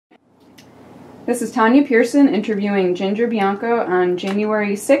This is Tanya Pearson interviewing Ginger Bianco on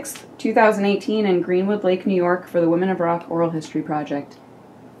January 6th, 2018 in Greenwood Lake, New York for the Women of Rock Oral History Project.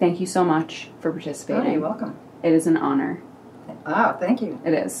 Thank you so much for participating. Oh, you're welcome. It is an honor. Oh, thank you.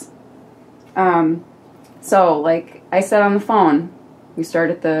 It is. So, like I said on the phone, we start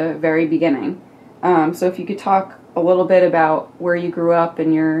at the very beginning. So if you could talk a little bit about where you grew up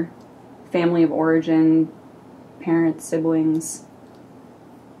and your family of origin, parents, siblings.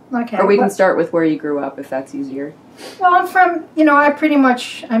 Okay. Or we can start with where you grew up, if that's easier. Well, I'm from, I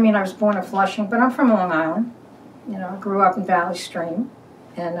was born in Flushing, but I'm from Long Island. I grew up in Valley Stream,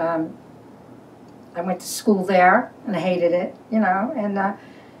 and I went to school there, and I hated it, and, I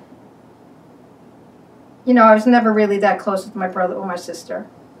was never really that close with my brother or my sister.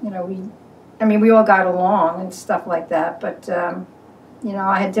 We all got along and stuff like that, but,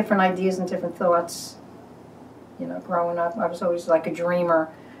 I had different ideas and different thoughts, growing up. I was always like a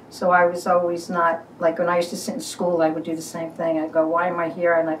dreamer. So I was always not, like when I used to sit in school, I would do the same thing. I'd go, why am I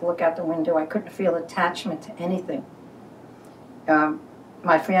here? And I'd look out the window. I couldn't feel attachment to anything.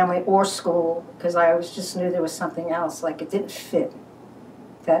 My family or school, because I always just knew there was something else. Like it didn't fit.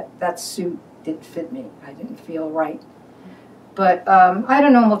 That suit didn't fit me. I didn't feel right. But I had a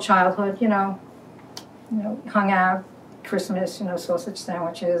normal childhood, hung out, Christmas, sausage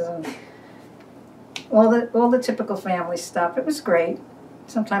sandwiches, and all the typical family stuff. It was great.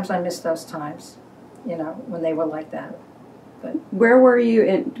 Sometimes I miss those times, when they were like that. But where were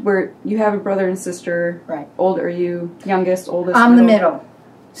you where you have a brother and sister? Right. Are you youngest, oldest? I'm the middle.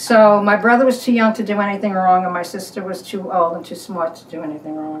 So my brother was too young to do anything wrong, and my sister was too old and too smart to do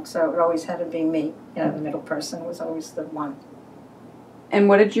anything wrong. So it always had to be me. The middle person was always the one. And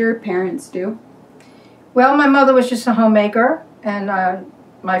what did your parents do? Well, my mother was just a homemaker, and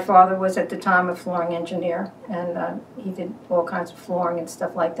my father was at the time a flooring engineer, and he did all kinds of flooring and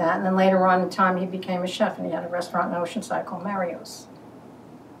stuff like that. And then later on in time, he became a chef, and he had a restaurant in Oceanside called Mario's.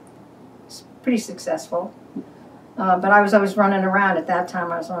 It's pretty successful. But I was always running around. At that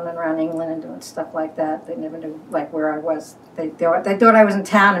time, I was running around England and doing stuff like that. They never knew where I was. They thought I was in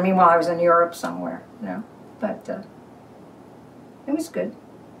town, and meanwhile I was in Europe somewhere. But it was good.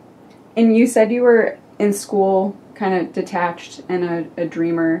 And you said you were in school, kind of detached and a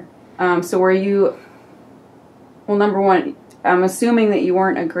dreamer. So were you? Well, number one, I'm assuming that you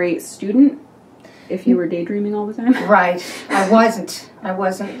weren't a great student if you were daydreaming all the time. Right. I wasn't.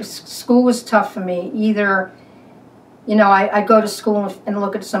 School was tough for me. Either. I go to school and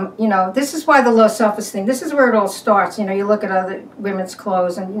look at some, this is why the low self-esteem, this is where it all starts. You look at other women's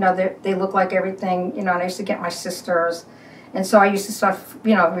clothes and, they look like everything, and I used to get my sisters. And so I used to start,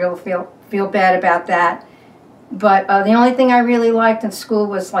 real feel bad about that. But the only thing I really liked in school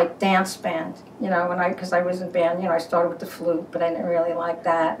was like dance band, because I was in band, I started with the flute, but I didn't really like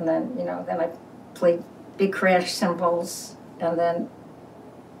that. And then, then I played big crash cymbals, and then,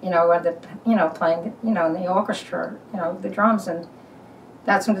 ended up, playing, in the orchestra, the drums, and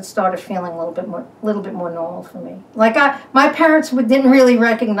that's when it started feeling a little bit more normal for me. Like my parents didn't really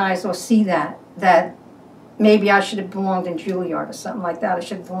recognize or see that maybe I should have belonged in Juilliard or something like that. I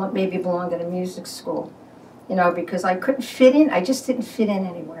should have maybe belonged in a music school, because I couldn't fit in. I just didn't fit in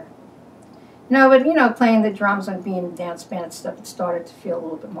anywhere. But playing the drums and being in dance band and stuff, it started to feel a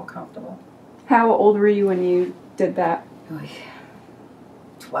little bit more comfortable. How old were you when you did that?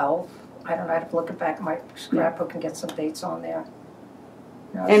 12. I don't know. I'd have to look back at my scrapbook and get some dates on there.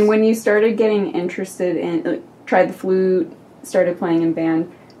 And when you started getting interested in, tried the flute, started playing in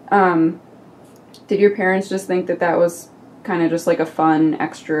band, did your parents just think that was kind of just like a fun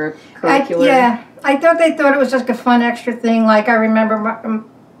extracurricular? I thought they thought it was just a fun extra thing. Like I remember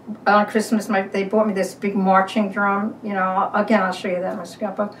on Christmas, they bought me this big marching drum. Again, I'll show you that in my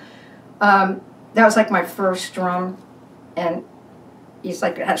scrapbook. That was like my first drum, and it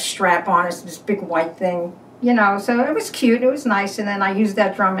had a strap on. It's this big white thing, So it was cute. It was nice. And then I used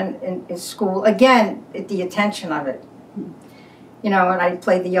that drum in school. Again, the attention of it. And I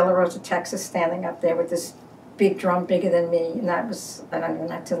played the Yellow Rose of Texas standing up there with this big drum bigger than me. And I don't even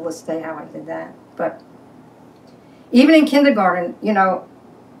know to this day how I did that. But even in kindergarten,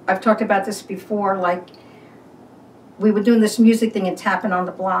 I've talked about this before, like we were doing this music thing and tapping on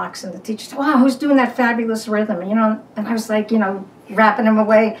the blocks, and the teacher said, wow, who's doing that fabulous rhythm? And I was like, rapping them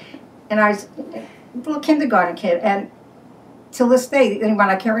away. And I was a little kindergarten kid. And till this day, when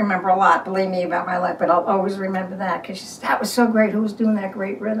I can't remember a lot, believe me about my life, but I'll always remember that, because she said, that was so great. Who was doing that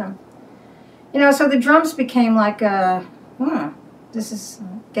great rhythm? So the drums became like, this is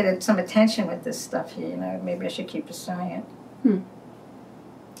getting some attention with this stuff here. Maybe I should keep pursuing it.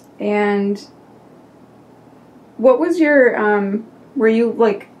 And what was your, were you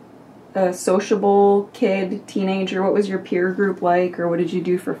like a sociable kid, teenager? What was your peer group like, or what did you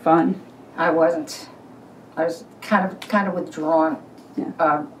do for fun? I wasn't. I was kind of withdrawn.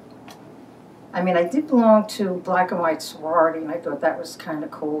 Yeah. I mean, I did belong to black and white sorority, and I thought that was kind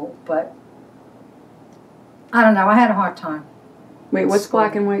of cool, but I don't know. I had a hard time. Wait, what's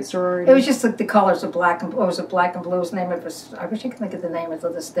black and white sorority? It was just like the colors of black and blue. It was a black and blue's name. It was, I wish I could think of the name of it to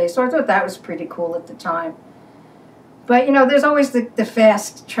this day. So I thought that was pretty cool at the time. But, you know, there's always the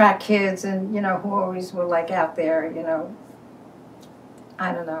fast track kids and, you know, who always were like out there, you know.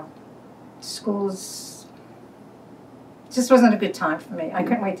 I don't know. Schools just wasn't a good time for me. I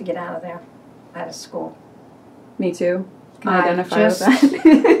couldn't wait to get out of there, out of school. Me too. Can identify with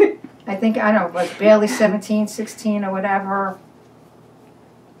that. I think, I don't know, I was barely 17, 16 or whatever.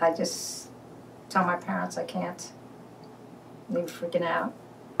 I just tell my parents I can't. They were freaking out.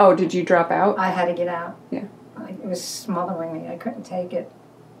 Oh, did you drop out? I had to get out. Yeah. It was smothering me. I couldn't take it.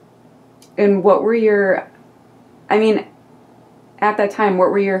 And what were your, I mean, at that time,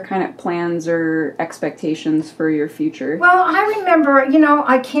 what were your kind of plans or expectations for your future? Well, I remember, you know,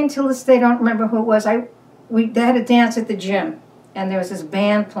 I can't till this day, don't remember who it was. They had a dance at the gym, and there was this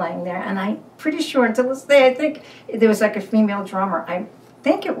band playing there, and I'm pretty sure until this day, I think there was like a female drummer. I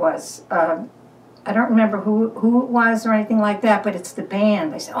think it was. I don't remember who it was or anything like that, but it's the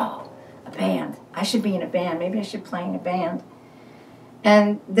band. I said, oh, a band. I should be in a band. Maybe I should play in a band.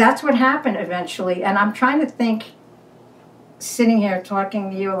 And that's what happened eventually. And I'm trying to think, sitting here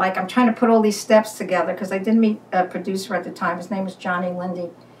talking to you, like I'm trying to put all these steps together, because I did meet a producer at the time. His name was Johnny Lindy.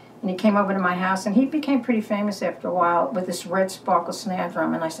 And he came over to my house, and he became pretty famous after a while with this red sparkle snare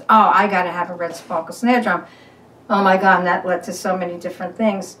drum. And I said, oh, I got to have a red sparkle snare drum. Oh, my God, and that led to so many different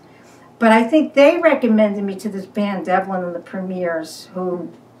things. But I think they recommended me to this band, Devlin and the Premiers,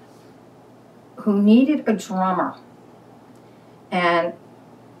 who needed a drummer. And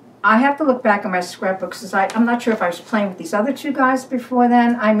I have to look back at my scrapbooks, because I'm not sure if I was playing with these other two guys before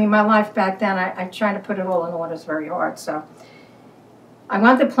then. I mean, my life back then, I tried to put it all in order. It's very hard. So I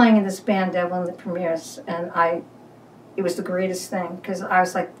wound up playing in this band, Devlin and the Premiers, and it was the greatest thing, because I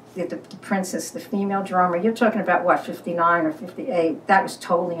was like the princess, the female drummer. You're talking about, what, 59 or 58. That was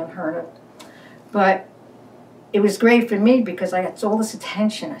totally unheard of. But it was great for me, because I got all this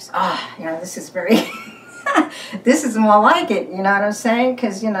attention. I said, you know, this is very, this is more like it, you know what I'm saying?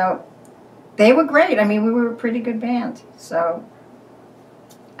 Because, you know, they were great. I mean, we were a pretty good band. So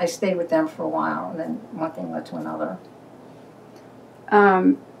I stayed with them for a while, and then one thing led to another.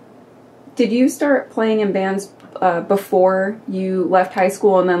 Did you start playing in bands before you left high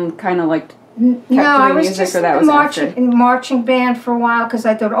school, and then kind of like kept doing music, or that was in marching band for a while, because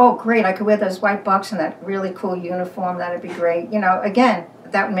I thought, oh, great, I could wear those white bucks and that really cool uniform. That'd be great. You know, again,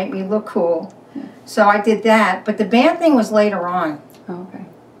 that would make me look cool. Yeah. So I did that, but the band thing was later on. Oh, okay.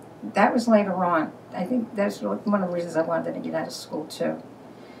 That was later on. I think that's one of the reasons I wanted to get out of school, too.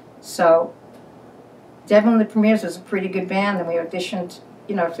 So Devlin and the Premiers was a pretty good band, and we auditioned,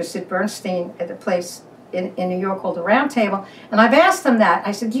 you know, for Sid Bernstein at a place in New York called the Round Table. And I've asked him that.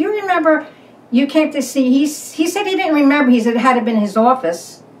 I said, do you remember you came to see, he said he didn't remember. He said it had been his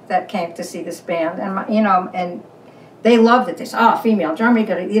office that came to see this band. And, you know, and they loved it. They said, oh, female drummer, you're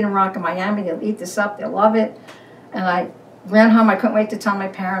going to eat and rock in Miami. They'll eat this up. They'll love it. And I ran home. I couldn't wait to tell my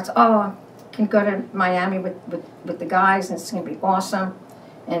parents, oh, I can go to Miami with the guys, and it's going to be awesome.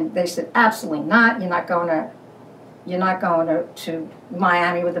 And they said, absolutely not. You're not going to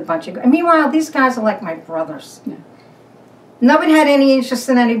Miami with a bunch of guys. And meanwhile, these guys are like my brothers. Yeah. Nobody had any interest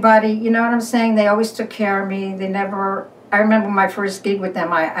in anybody. You know what I'm saying? They always took care of me. They never... I remember my first gig with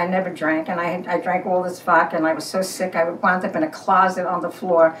them, I never drank, and I drank all this vodka, and I was so sick, I wound up in a closet on the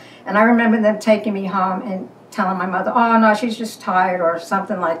floor. And I remember them taking me home and telling my mother, oh, no, she's just tired, or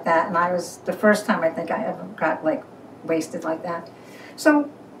something like that. And I was the first time I think I ever got, like, wasted like that.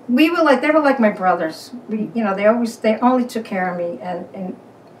 So we were like, they were like my brothers. We, you know, they only took care of me,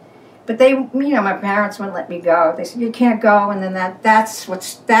 but they, you know, my parents wouldn't let me go. They said, you can't go, and then that's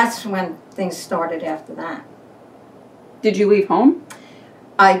when things started after that. Did you leave home?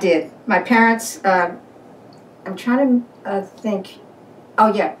 I did. My parents, I'm trying to think,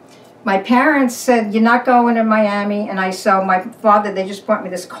 oh yeah. My parents said, you're not going to Miami, and my father, they just bought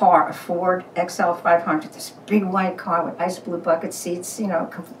me this car, a Ford XL 500, this big white car with ice blue bucket seats, you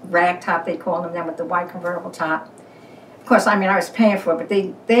know, rag top, they call them then, with the white convertible top. Of course, I mean, I was paying for it, but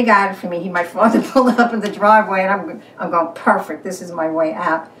they got it for me. My father pulled up in the driveway, and I'm going, perfect, this is my way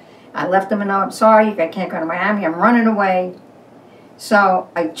out. I left them a note, I'm sorry, I can't go to Miami, I'm running away. So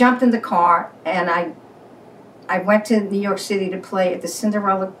I jumped in the car, and I went to New York City to play at the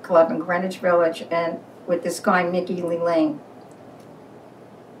Cinderella Club in Greenwich Village, and with this guy, Mickey Lee Lane.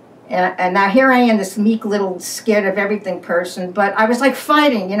 And now here I am, this meek little scared of everything person, but I was like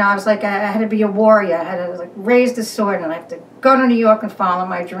fighting, you know, I was like, I had to be a warrior, I had to like raise the sword, and I have to go to New York and follow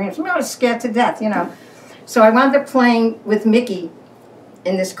my dreams. I was scared to death, you know. So I wound up playing with Mickey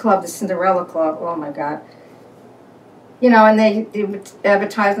in this club, the Cinderella Club. Oh my God. You know, and they would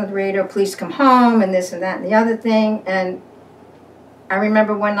advertise on the radio, please come home, and this and that and the other thing. And I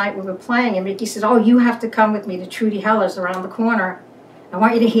remember one night we were playing, and Mickey said, oh, you have to come with me to Trudy Heller's around the corner. I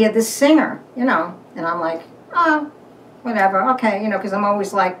want you to hear this singer, you know. And I'm like, oh, whatever, okay, you know, because I'm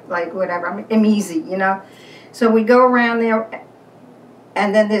always like whatever, I'm easy, you know. So we go around there,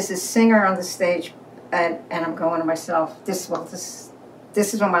 and then there's this singer on the stage, and I'm going to myself, this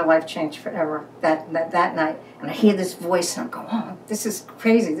is when my life changed forever, that night. And I hear this voice, and I'm going, oh, this is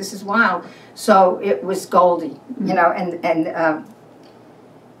crazy, this is wild. So it was Goldie, you know, and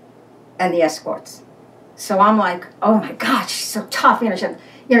the Escorts. So I'm like, oh my God, she's so tough. You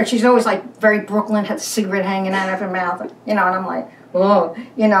know, she's always like very Brooklyn, had a cigarette hanging out of her mouth, you know, and I'm like, oh,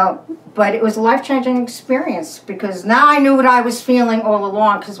 you know. But it was a life-changing experience because now I knew what I was feeling all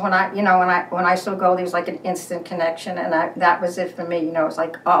along. Because when I saw Goldie, it was like an instant connection, and that was it for me. You know, it was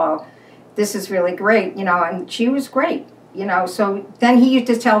like, oh, this is really great. You know, and she was great. You know, so then he used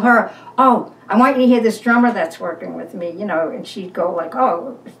to tell her, oh, I want you to hear this drummer that's working with me, you know, and she'd go like,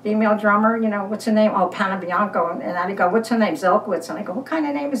 oh, female drummer, you know, what's her name? Oh, Panna Bianco. And I'd go, what's her name? Zelkowitz. And I go, what kind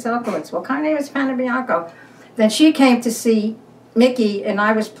of name is Zelkowitz? What kind of name is Panna Bianco? Then she came to see Mickey, and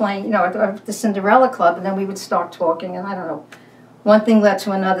I was playing, you know, at the Cinderella Club, and then we would start talking, and I don't know, one thing led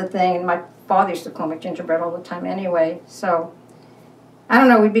to another thing, and my father used to call me Gingerbread all the time anyway, so, I don't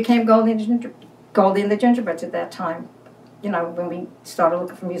know, we became Goldie and the Gingerbreads at that time. You know, when we started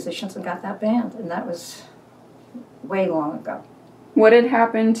looking for musicians and got that band, and that was way long ago. What had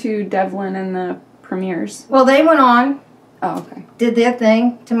happened to Devlin and the Premiers? Well, they went on. Oh, okay. Did their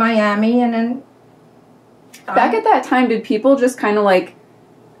thing to Miami, and then... Back at that time, did people just kind of like...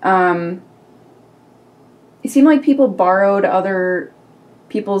 it seemed like people borrowed other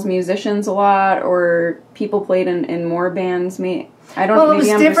people's musicians a lot, or people played in more bands. Well, it was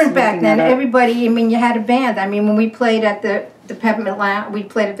different back then. Everybody, I mean, you had a band. I mean, when we played at the Peppermint Lounge, we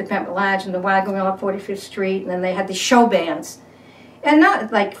played at the Peppermint Lounge and the Wagon Wheel on 45th Street, and then they had the show bands. And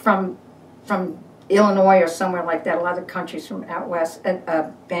not like from Illinois or somewhere like that, a lot of countries from out west,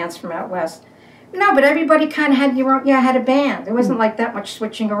 bands from out west. No, but everybody kind of had had a band. There wasn't like that much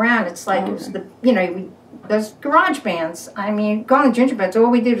switching around. It's like it was those garage bands. I mean, going to Gingerbreads,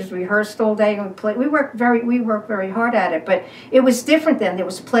 all we did was rehearsed all day and we played. We worked very hard at it, but it was different then. There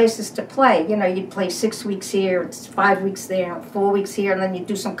was places to play. You know, you'd play 6 weeks here, 5 weeks there, 4 weeks here, and then you'd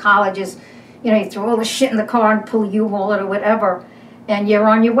do some colleges. You know, you throw all the shit in the car and pull a U-Haul or whatever, and you're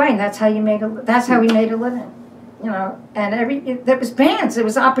on your way. And that's how we made a living. You know, and there was bands. There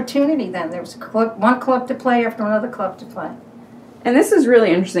was opportunity then. There was one club to play after another club to play. And this is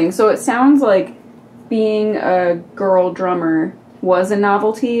really interesting. So it sounds like being a girl drummer was a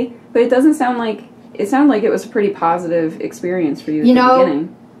novelty, but it doesn't sound like it sounded like it was a pretty positive experience for you at the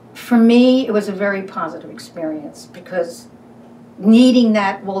beginning. For me, it was a very positive experience because needing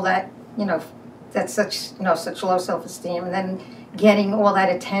that, you know, that's such low self-esteem, and then getting all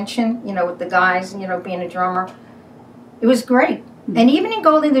that attention, you know, with the guys, you know, being a drummer, it was great. Mm-hmm. And even in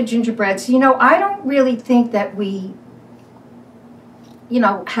Goldie and the Gingerbreads, you know, I don't really think that we, you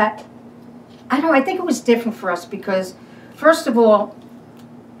know, I think it was different for us because, first of all,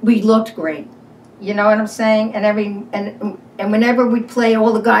 we looked great. You know what I'm saying? And whenever we'd play,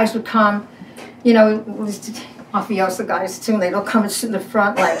 all the guys would come. You know, it was mafioso guys too. They'd all come and sit in the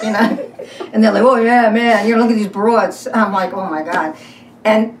front, like, you know, and they're like, "Oh yeah, man, you know, look at these broads." I'm like, "Oh my God,"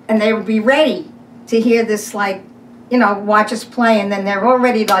 and they would be ready to hear this, like, you know, watch us play, and then they're all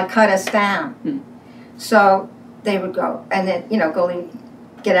ready to like cut us down. Hmm. So they would go, and then, you know, Goldie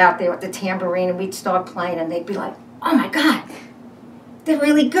get out there with the tambourine, and we'd start playing, and they'd be like, "Oh my God, they're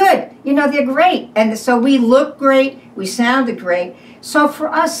really good. You know, they're great." And so we looked great, we sounded great. So for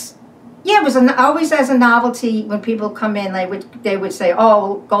us, yeah, it was always as a novelty when people come in. They would say,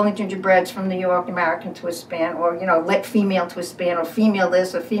 "Oh, Golden Gingerbreads from New York, American twist band," or, you know, female twist band, or female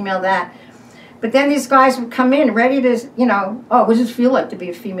this or female that. But then these guys would come in ready to, you know, "Oh, what does it feel like to be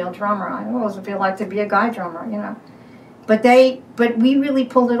a female drummer? What does it feel like to be a guy drummer?" You know. But we really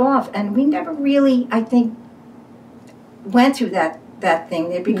pulled it off, and we never really, I think, went through that thing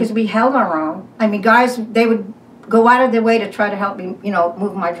there because we held our own. I mean, guys, they would go out of their way to try to help me, you know,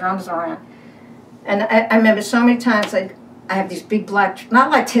 move my drums around. And I remember so many times, like, I have these big black,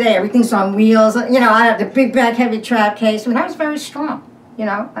 not like today, everything's on wheels, you know, I have the big back heavy trap case. I mean, I was very strong, you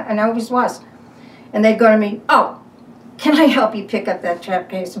know, and I always was. And they'd go to me, "Oh, can I help you pick up that trap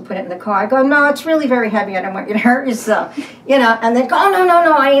case and put it in the car? I go, no, it's really very heavy. I don't want you to hurt yourself. You know, and they go, oh, no, no,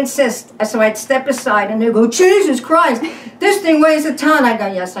 no, I insist. So I'd step aside, and they go, Jesus Christ, this thing weighs a ton. I go,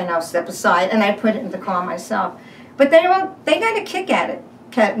 yes, I know, step aside. And I put it in the car myself. But they got a kick at it.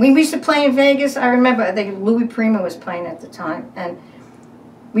 When we used to play in Vegas, I remember, I think Louis Prima was playing at the time. And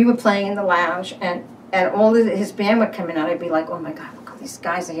we were playing in the lounge, and all of his band would come in, and I'd be like, oh, my God, look at these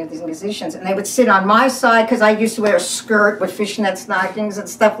guys, they have these musicians. And they would sit on my side, because I used to wear a skirt with fishnet stockings and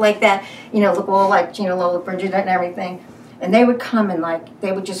stuff like that, you know, look all like Gina Lola Bridget and everything. And they would come and, like,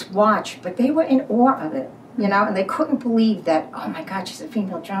 they would just watch, but they were in awe of it, you know, and they couldn't believe that, oh, my God, she's a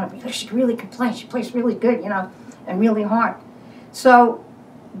female drummer, because she really can play. She plays really good, you know, and really hard. So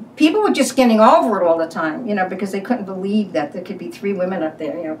people were just getting over it all the time, you know, because they couldn't believe that there could be 3 women up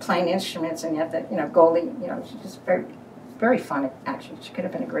there, you know, playing instruments, and yet that, you know, Goldie, you know, she's just very, very funny, actually. She could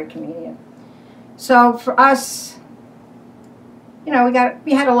have been a great comedian. So for us, you know,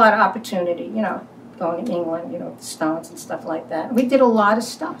 we had a lot of opportunity, you know, going to England, you know, the Stones and stuff like that. We did a lot of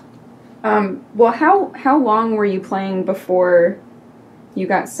stuff. Well, how long were you playing before you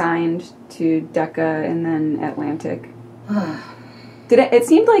got signed to Decca and then Atlantic? It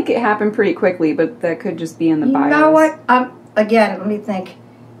seemed like it happened pretty quickly, but that could just be in the bios. You know what? Again, let me think.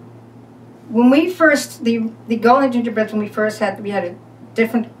 When we first, the Golden Gingerbreads, when we first had, we had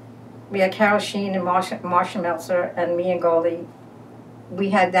Carol Sheen and Marsha Meltzer and me and Goldie.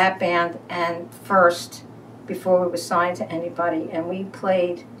 We had that band, and first, before we were signed to anybody, and we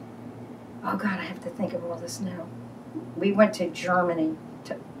played, oh God, I have to think of all this now. We went to Germany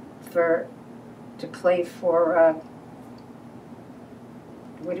to play for,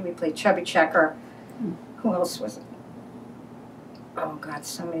 where did we play? Chubby Checker. Who else was it? Oh God,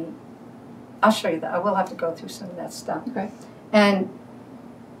 so many. I'll show you that. I will have to go through some of that stuff. Okay. And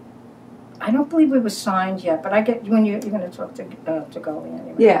I don't believe we were signed yet, but I get when you're going to talk to Goldie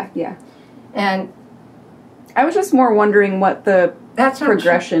anyway. Yeah, yeah. And I was just more wondering what the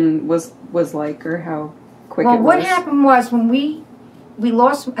progression was like, or how quick it was. Well, what happened was when we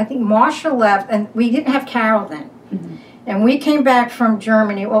lost, I think Marsha left, and we didn't have Carol then. Mm-hmm. And we came back from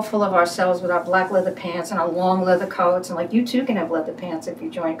Germany all full of ourselves with our black leather pants and our long leather coats. And like, you too can have leather pants if you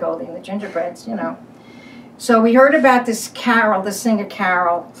join Goldie and the Gingerbreads, you know. So we heard about this Carol, the singer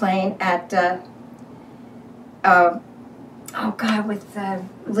Carol, playing at, oh God, with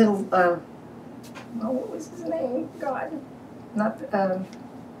little, what was his name? God. Not,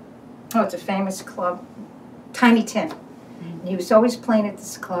 it's a famous club. Tiny Tim. And he was always playing at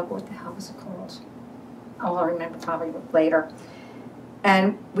this club. What the hell was it called? Oh, I'll remember probably later.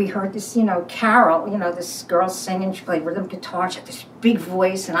 And we heard this, you know, Carol, you know, this girl singing. She played rhythm guitar. She had this big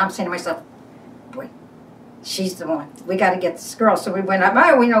voice. And I'm saying to myself, boy, she's the one. We got to get this girl. So we went up.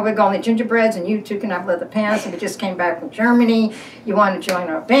 Oh, we know we're going to Gingerbreads, and you two can have leather pants. And we just came back from Germany. You want to join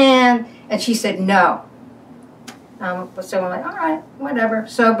our band? And she said no. So I'm like, all right, whatever.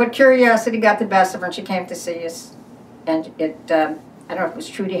 So, but curiosity got the best of her, and she came to see us. And I don't know if it was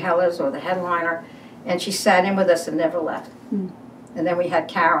Trudy Hellers or the headliner. And she sat in with us and never left. Mm. And then we had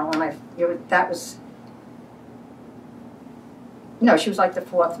Carol, and that was, you know, she was like the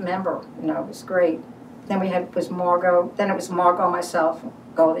 4th member. You know, it was great. Then was Margot. Then it was Margot, myself,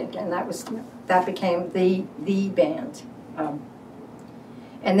 Goldie again. That became the band.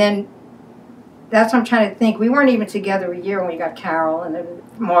 And then that's what I'm trying to think. We weren't even together a year when we got Carol, and then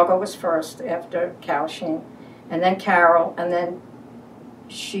Margot was first after Carol Sheen, and then Carol, and then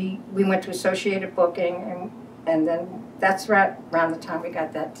we went to Associated Booking, and then that's right around the time we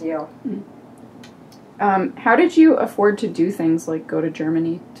got that deal. How did you afford to do things like go to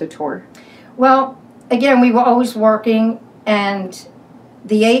Germany to tour? Well, again, we were always working, and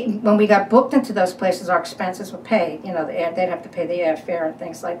when we got booked into those places, our expenses were paid. You know, they'd have to pay the airfare and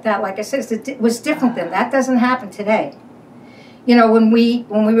things like that. Like I said, it was different then. That doesn't happen today. You know, when we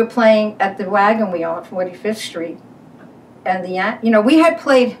were playing at the Wagon Wheel on 45th Street, and you know, we had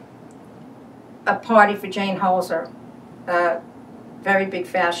played a party for Jane Holzer, a very big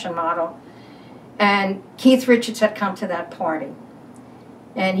fashion model, and Keith Richards had come to that party.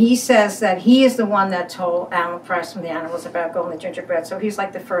 And he says that he is the one that told Alan Price from the Animals about Golden Gingerbread, so he's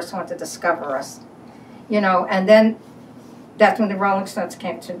like the first one to discover us. You know, and then that's when the Rolling Stones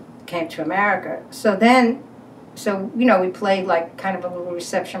came to America. So you know, we played like kind of a little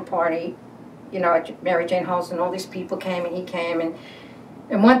reception party, you know, at Mary Jane Holmes, and all these people came, and he came, and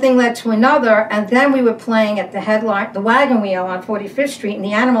one thing led to another, and then we were playing at the Wagon Wheel on 45th Street, and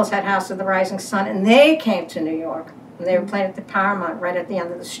the Animals had House of the Rising Sun, and they came to New York, and they were playing at the Paramount right at the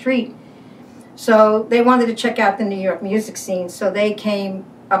end of the street. So they wanted to check out the New York music scene, so they came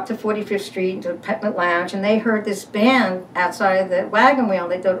up to 45th Street to Petlet Lounge, and they heard this band outside of the wagon wheel.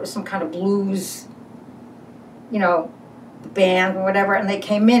 They thought it was some kind of blues, you know, band or whatever, and they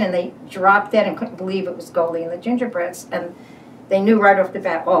came in and they dropped dead and couldn't believe it was Goldie and the Gingerbreads, and they knew right off the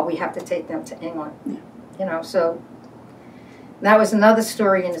bat, oh, we have to take them to England. Yeah. You know, so that was another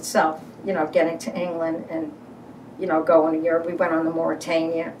story in itself, you know, getting to England and, you know, going to Europe. We went on the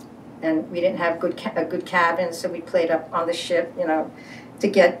Mauritania, and we didn't have a good cabin, so we played up on the ship, you know,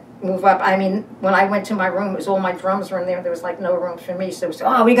 to move up. I mean, when I went to my room, it was all my drums were in there. There was like no room for me, so we said,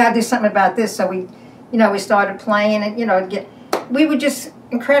 oh, we got to do something about this. So we, you know, we started playing, and, you know, we were just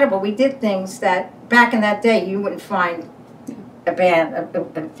incredible. We did things that back in that day you wouldn't find a band,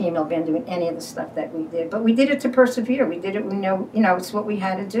 a female band doing any of the stuff that we did. But we did it to persevere. We did it, we know, you know, it's what we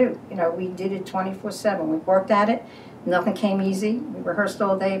had to do. You know, we did it 24/7. We worked at it. Nothing came easy. We rehearsed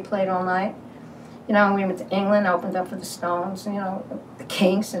all day, played all night. You know, we went to England, opened up for the Stones, you know, the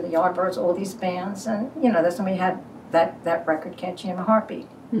Kinks and the Yardbirds, all these bands. And, you know, that's when we had that record, Can't Jam a Heartbeat.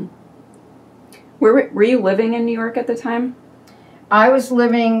 Hmm. Were you living in New York at the time? I was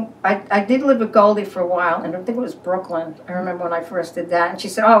living, I did live with Goldie for a while, and I think it was Brooklyn. I remember when I first did that. And she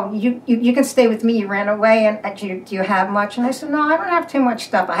said, oh, you can stay with me. You ran away, and do you have much? And I said, no, I don't have too much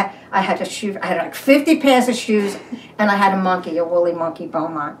stuff. I had like 50 pairs of shoes, and I had a monkey, a woolly monkey,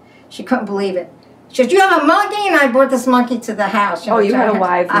 Beaumont. She couldn't believe it. She said, you have a monkey? And I brought this monkey to the house. Oh, you had a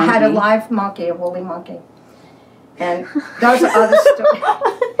live monkey. I had a live monkey, a woolly monkey. And those are other stories.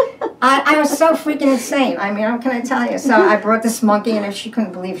 I was so freaking insane. I mean, what can I tell you? So I brought this monkey, and she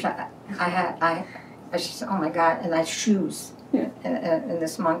couldn't believe she said, oh my God, and I had shoes in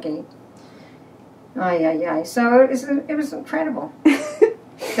this monkey. Oh, yeah. So it was incredible.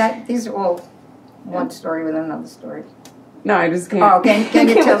 These are all one story with another story. No, I just can't. Oh,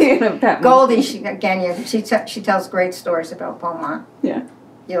 Genya tells, Goldie, Genya, she tells great stories about Beaumont. Yeah.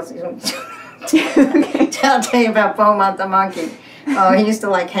 I'll tell you about Beaumont the monkey. Oh, he used to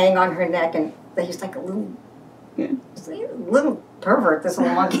like hang on her neck, and he's like a little pervert, this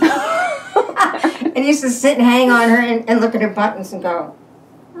little monkey. And he used to sit and hang on her and look at her buttons and go.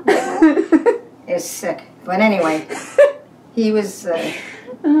 It was sick. But anyway, he was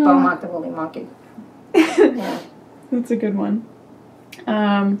Beaumont the woolly monkey. Yeah. That's a good one.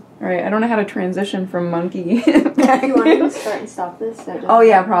 All right, I don't know how to transition from monkey. Do you want me to start and stop this? Oh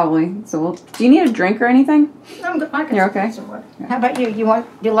yeah, probably. So do you need a drink or anything? I'm good. You're okay. Yeah. How about you? You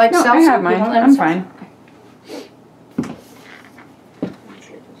like seltzer? No, I have mine. I'm fine. Okay.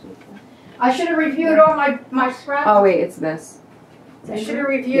 I should have reviewed all my scraps. Oh wait, it's this. I should have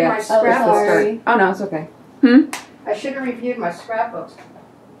reviewed my scrapbooks. Oh no, it's okay. I should have reviewed my scrapbooks.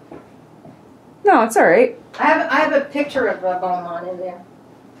 No, it's all right. I have a picture of Beaumont in there.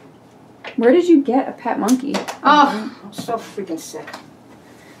 Where did you get a pet monkey? Oh, I'm so freaking sick.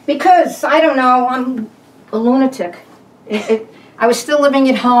 Because, I don't know, I'm a lunatic. I was still living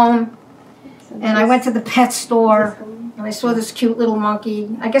at home, and I went to the pet store, and I saw this cute little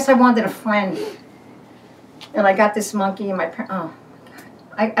monkey. I guess I wanted a friend. And I got this monkey, and oh,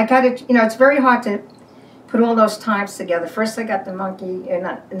 I got it, you know, it's very hard to put all those times together. First I got the monkey,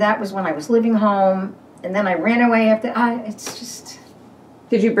 and that was when I was living home, and then I ran away after. It's just.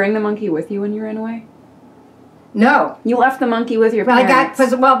 Did you bring the monkey with you when you ran away? No. You left the monkey with your parents.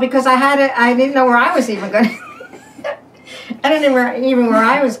 Because I didn't know where I was even going. I didn't know even where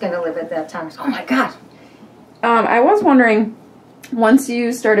I was going to live at that time. Oh my God. I was wondering, once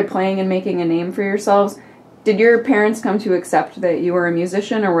you started playing and making a name for yourselves, did your parents come to accept that you were a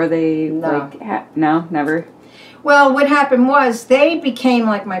musician, or were they no, never? Well, what happened was they became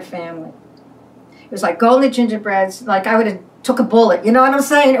like my family. It was like Goldie Gingerbreads. Like I would have took a bullet. You know what I'm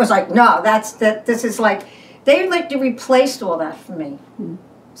saying? It was like, no, this is like, they like replaced all that for me. Mm.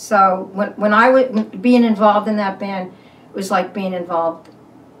 So when I was being involved in that band, it was like being involved,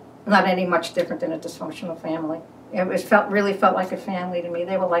 not any much different than a dysfunctional family. It really felt like a family to me.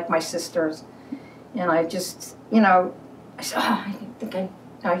 They were like my sisters. And I just, you know, I said, oh, I think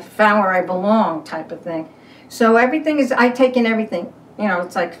I found where I belong type of thing. So everything is, I take in everything. You know,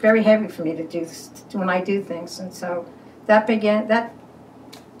 it's like very heavy for me to do when I do things. And so that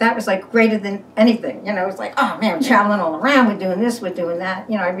was like greater than anything. You know, it's like, oh man, we're traveling all around, we're doing this, we're doing that.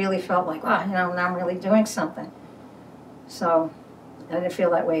 You know, I really felt like, oh, you know, now I'm really doing something. So I didn't feel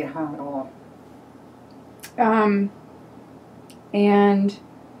that way at home at all. And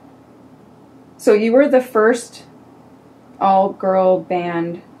so you were the first all-girl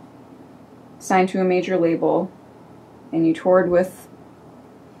band signed to a major label, and you toured with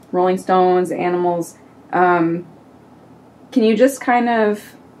Rolling Stones, Animals. Can you just kind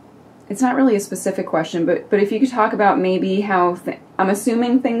of it's not really a specific question, but if you could talk about maybe how I'm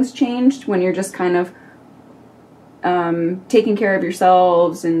assuming things changed when you're just kind of taking care of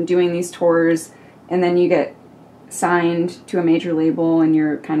yourselves and doing these tours, and then you get signed to a major label and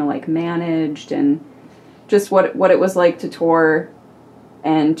you're kind of like managed, and just what it was like to tour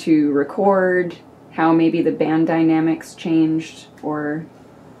and to record, how maybe the band dynamics changed, or...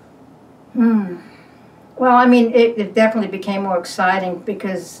 Well, I mean, it definitely became more exciting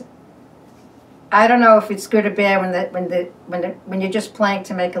because I don't know if it's good or bad when you're just playing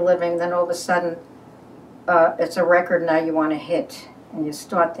to make a living, then all of a sudden it's a record now you want to hit, and you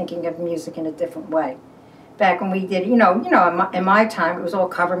start thinking of music in a different way. Back when we did, in my time, it was all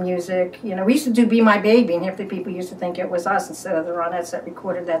cover music. We used to do "Be My Baby," and half the people used to think it was us instead of the Ronettes that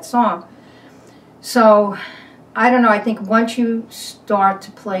recorded that song. So, I don't know. I think once you start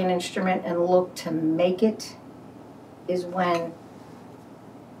to play an instrument and look to make it, is when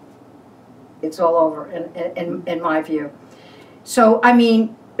it's all over, in my view. So, I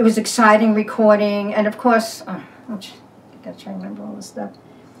mean, it was exciting recording, and of course, I gotta try to remember all this stuff.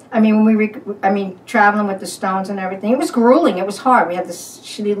 I mean, when traveling with the Stones and everything, it was grueling. It was hard. We had this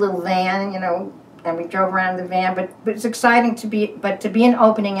shitty little van, and we drove around in the van. But it's exciting to be an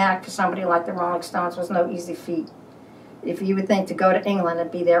opening act for somebody like the Rolling Stones was no easy feat. If you would think to go to England and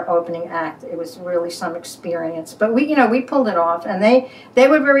be their opening act, it was really some experience. But we pulled it off, and they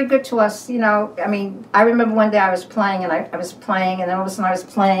were very good to us. I mean, I remember one day I was playing, and I was playing, and then all of a sudden I was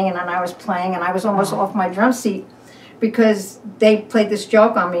playing, and then I was playing, and I was almost off my drum seat, because they played this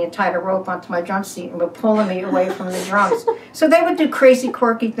joke on me and tied a rope onto my drum seat and were pulling me away from the drums. So they would do crazy,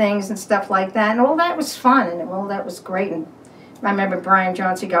 quirky things and stuff like that, and all that was fun, and all that was great. And I remember Brian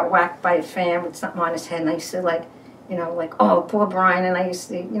Jones, he got whacked by a fan with something on his head, and I used to oh, poor Brian, and I used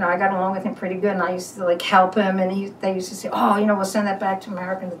to, I got along with him pretty good, and I used to help him, and they used to say, oh, we'll send that back to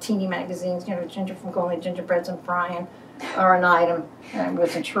America in the teeny magazines, Ginger from Goldie, Gingerbreads and Brian are an item, and it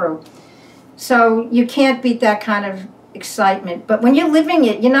wasn't true. So you can't beat that kind of excitement. But when you're living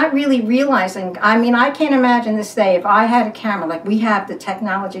it, you're not really realizing. I mean, I can't imagine this day if I had a camera like we have the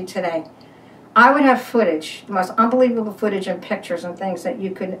technology today. I would have footage, the most unbelievable footage and pictures and things that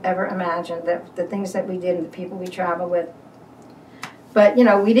you could ever imagine, the things that we did and the people we traveled with. But,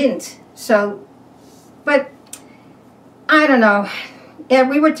 we didn't. So, but, I don't know. Yeah,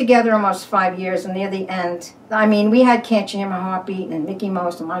 we were together almost 5 years, and near the end, I mean, we had Can't You Hear My Heartbeat, and Mickey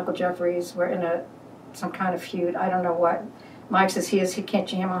Most and Michael Jeffries were in some kind of feud. I don't know what. Mike says he Can't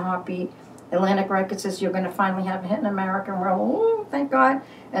You Hear My Heartbeat. Atlantic Records says you're going to finally have a hit in America, and we're all, oh, thank God.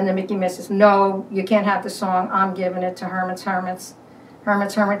 And then Mickey Most says, no, you can't have the song. I'm giving it to Herman's Hermits.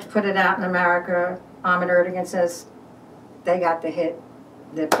 Herman's Hermits put it out in America. Ahmet Ertegun says they got the hit.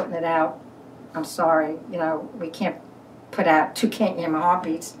 They're putting it out. I'm sorry, we can't put out two Can't You Hear My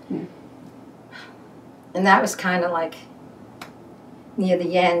Heartbeats. Mm. And that was kind of like near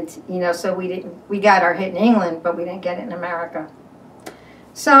the end, so we got our hit in England, but we didn't get it in America.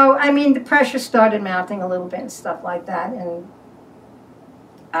 So, I mean, the pressure started mounting a little bit and stuff like that, and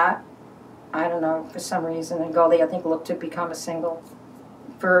I don't know, for some reason, and Goldie, I think, looked to become a single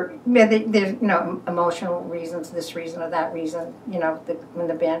for, there's, emotional reasons, this reason or that reason, when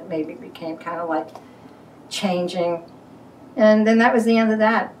the band maybe became kind of like changing. And then that was the end of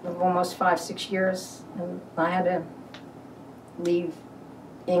that, of almost 5-6 years, and I had to leave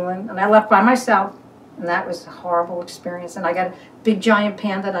England, and I left by myself, and that was a horrible experience. And I got a big giant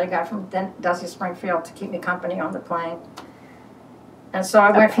panda that I got from Dusty Springfield to keep me company on the plane. And so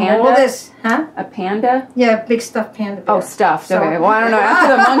I went from all this, huh? A panda? Yeah, big stuffed panda bear. Oh, stuffed. So, okay. Well, I don't know.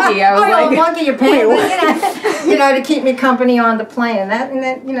 After the monkey, I was like, monkey, your panda, to keep me company on the plane, and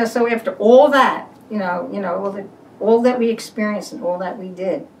that, so after all that, all that we experienced and all that we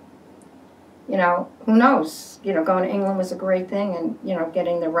did, who knows? Going to England was a great thing, and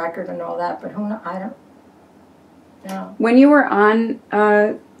getting the record and all that. But who knows? I don't know. When you were on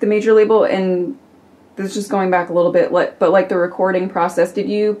the major label, and this is just going back a little bit, but like the recording process, did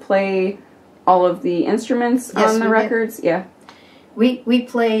you play all of the instruments on the records? Did. Yeah. We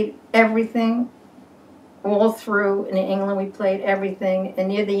played everything all through. In England, we played everything, and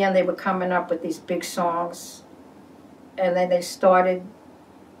near the end, they were coming up with these big songs, and then they started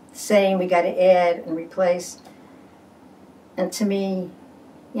saying we got to add and replace. And to me,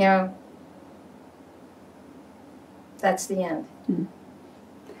 that's the end. Mm-hmm.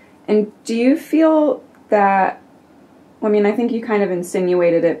 And do you feel that, I mean, I think you kind of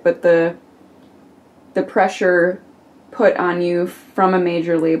insinuated it, but the pressure put on you from a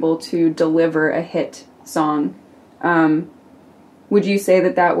major label to deliver a hit song, would you say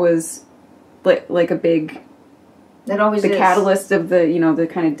that was like a big It always the is. catalyst of the, the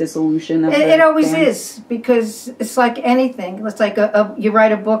kind of dissolution of It always band. is, because it's like anything. It's like you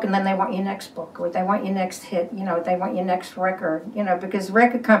write a book and then they want your next book, or they want your next hit, they want your next record, because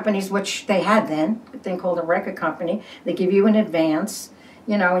record companies, which they had then, a thing called a record company, they give you an advance,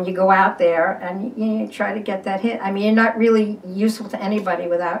 and you go out there and you try to get that hit. I mean, you're not really useful to anybody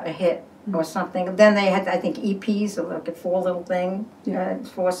without a hit or something. Then they had, I think, EPs, or like a 4 little thing,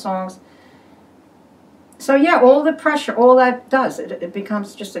 4 songs. So yeah, all the pressure, all that does, it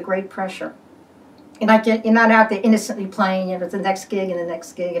becomes just a great pressure. You're not out there innocently playing, the next gig and the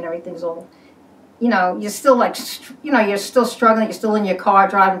next gig, and everything's all, you're still like, you're still struggling. You're still in your car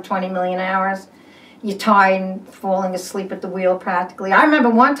driving 20 million hours. You're tired and falling asleep at the wheel practically. I remember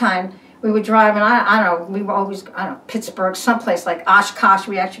one time we were driving, I don't know, we were always, Pittsburgh, someplace like Oshkosh.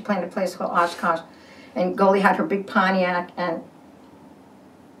 We actually played in a place called Oshkosh. And Goldie had her big Pontiac, and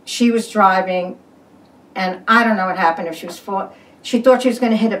she was driving. And I don't know what happened, if she thought she was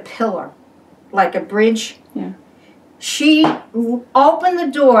going to hit a pillar, like a bridge. Yeah. She opened the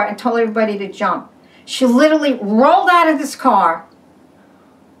door and told everybody to jump. She literally rolled out of this car,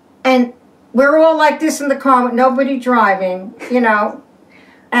 and we're all like this in the car with nobody driving,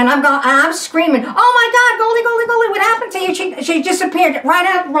 And I'm screaming, "Oh my God, Goldie, Goldie, Goldie! What happened to you?" She disappeared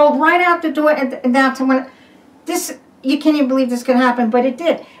rolled right out the door, and down to when this. You can't even believe this could happen, but it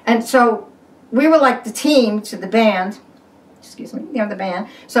did. And so we were like the team to the band. Excuse me, the band.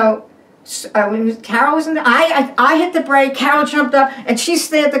 So Carol was in the. I hit the brake. Carol jumped up, and she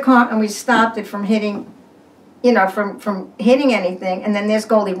steered the car, and we stopped it from hitting. From hitting anything. And then there's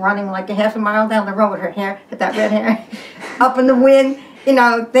Goldie running like a half a mile down the road with her hair, with that red hair, up in the wind.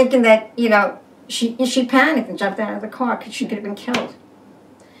 Thinking that, she panicked and jumped out of the car because she could have been killed.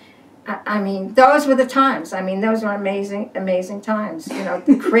 I mean, those were the times. I mean, those were amazing, amazing times.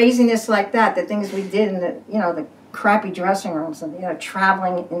 The craziness like that, the things we did in the crappy dressing rooms, and,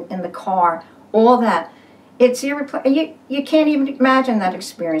 traveling in the car, all that. It's you can't even imagine that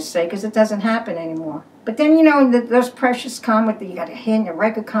experience, say, because it doesn't happen anymore. But then, those pressures come with you got to hit the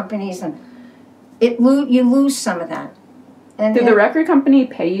record companies, and you lose some of that. And did the record company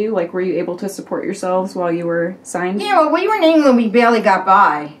pay you? Like, were you able to support yourselves while you were signed? Yeah, well, we were in England. We barely got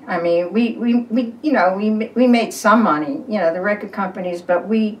by. I mean, we made some money. The record companies, but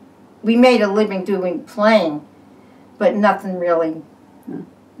we made a living playing, but nothing really.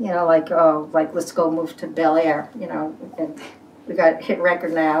 Like let's go move to Bel Air. And we got a hit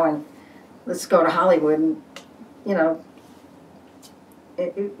record now, and let's go to Hollywood. And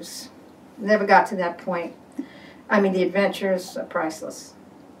it was never got to that point. I mean, the adventures are priceless.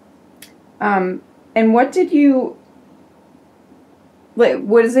 And what did you,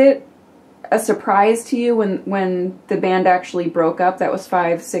 was it a surprise to you when the band actually broke up? That was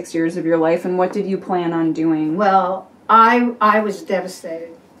 5-6 years of your life, and what did you plan on doing? Well, I was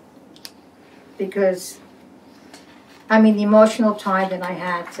devastated, because, I mean, the emotional tie that I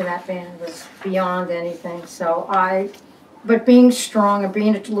had to that band was beyond anything. But being strong and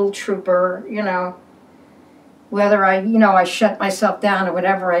being a little trooper, whether I shut myself down or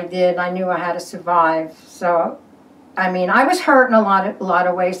whatever I did, I knew I had to survive. So, I mean, I was hurt in a lot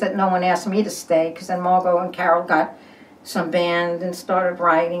of ways that no one asked me to stay, because then Margot and Carol got some band and started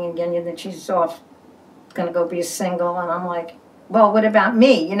writing, and Genya, that she's off, going to go be a single, and I'm like, well, what about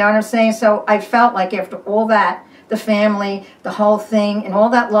me? You know what I'm saying? So I felt like after all that, the family, the whole thing, and all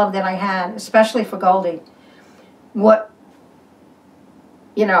that love that I had, especially for Goldie,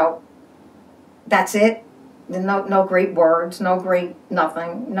 that's it. No great words, no great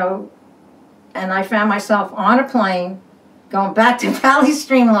nothing, and I found myself on a plane going back to Valley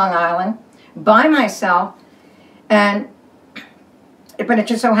Stream, Long Island, by myself, but it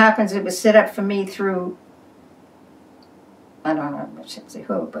just so happens it was set up for me through, I don't know, I shouldn't say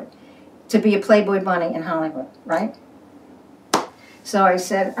who, but to be a Playboy bunny in Hollywood, right? So I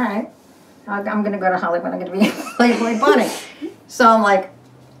said, all right, I'm going to go to Hollywood, I'm going to be a Playboy bunny. So I'm like,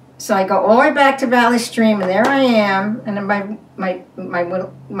 so I go all the way back to Valley Stream, and there I am, and then my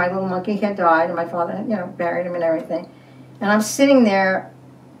little monkey had died, and my father, buried him and everything. And I'm sitting there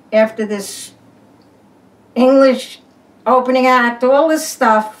after this English opening act, all this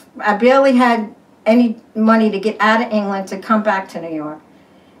stuff. I barely had any money to get out of England to come back to New York.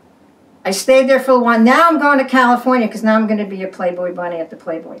 I stayed there for a while. Now I'm going to California, because now I'm going to be a Playboy bunny at the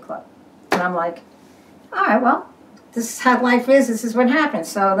Playboy Club. And I'm like, all right, well, this is how life is. This is what happens.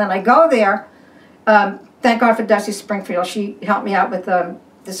 So then I go there. Thank God for Dusty Springfield. She helped me out with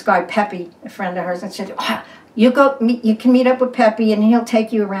this guy, Peppy, a friend of hers. And she said, oh, you can meet up with Peppy, and he'll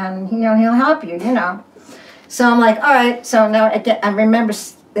take you around, and he'll help you, So I'm like, all right. So now I remember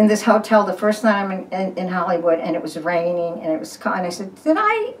in this hotel the first night I'm in Hollywood, and it was raining, and it was cold. And I said, did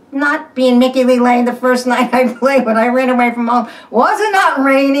I not be in Mickey Lee Lane the first night I played when I ran away from home? Was it not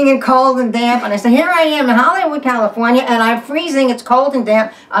raining and cold and damp? And I said, here I am in Hollywood, California, and I'm freezing, it's cold and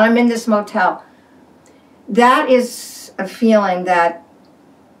damp, and I'm in this motel. That is a feeling that,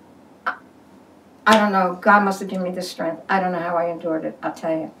 I don't know, God must have given me the strength. I don't know how I endured it, I'll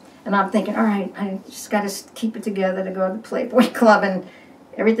tell you. And I'm thinking, all right, I just got to keep it together to go to the Playboy Club, and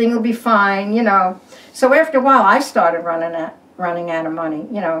everything will be fine, you know. So after a while, I started running out of money,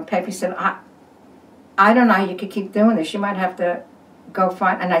 you know. And Pepe said, I don't know how you could keep doing this. You might have to go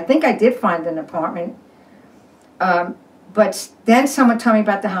find, and I think I did find an apartment. But then someone told me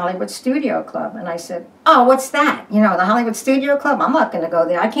about the Hollywood Studio Club, and I said, oh, what's that? You know, the Hollywood Studio Club? I'm not going to go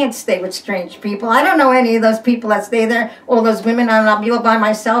there. I can't stay with strange people. I don't know any of those people that stay there, all those women. I'll be all by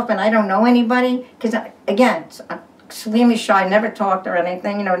myself, and I don't know anybody. Because, again, I'm extremely shy, never talked or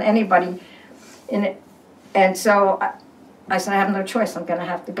anything, you know, to anybody. And so I said, I have no choice. I'm going to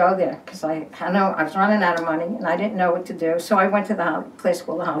have to go there, because I know I was running out of money, and I didn't know what to do. So I went to the place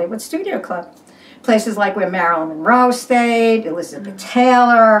called the Hollywood Studio Club. Places like where Marilyn Monroe stayed, Elizabeth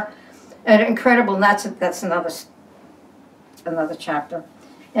Taylor, and incredible. And that's another chapter.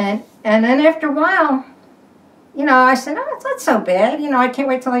 And then after a while, you know, I said, oh, it's not so bad. You know, I can't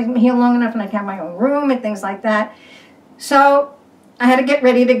wait till I heal long enough and I can have my own room and things like that. So I had to get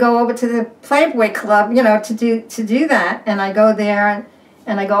ready to go over to the Playboy Club, you know, to do that. And I go there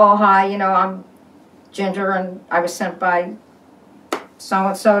and I go, oh hi, you know, I'm Ginger, and I was sent by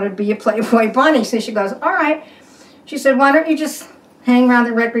so-and-so to be a Playboy bunny. So she goes, all right. She said, why don't you just hang around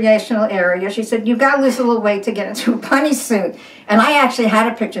the recreational area? She said, you've got to lose a little weight to get into a bunny suit. And I actually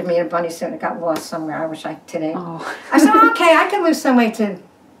had a picture of me in a bunny suit. It got lost somewhere. I wish I today. Oh. I said, okay, I can lose some weight to,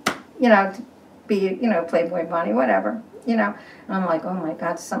 you know, to be, you know, Playboy bunny, whatever, you know. And I'm like, oh my God,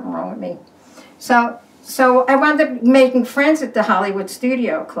 there's something wrong with me. So I wound up making friends at the Hollywood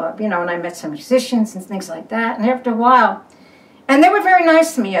Studio Club, you know, and I met some musicians and things like that. And after a while, and they were very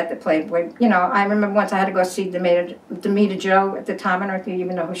nice to me at the Playboy. You know, I remember once I had to go see Demita Jo at the time. I don't know if you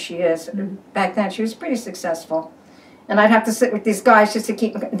even know who she is. Mm-hmm. Back then, she was pretty successful. And I'd have to sit with these guys just to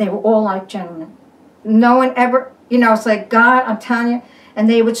keep them. They were all like gentlemen. No one ever, you know, it's like, God, I'm telling you. And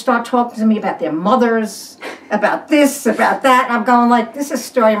they would start talking to me about their mothers, about this, about that. And I'm going like, this is a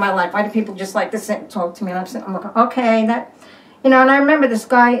story of my life. Why do people just like to sit and talk to me? And I'm like, okay, that, you know. And I remember this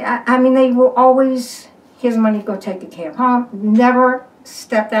guy, I mean, they were always, here's money to go take a cab home. Never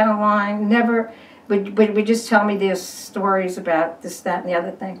stepped out of line. Never would just tell me their stories about this, that, and the other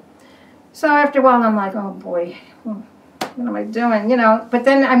thing. So after a while, I'm like, oh boy, what am I doing? You know. But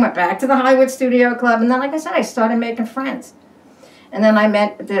then I went back to the Hollywood Studio Club, and then, like I said, I started making friends. And then I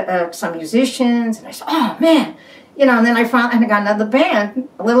met some musicians, and I said, oh man, you know. And then I got another band,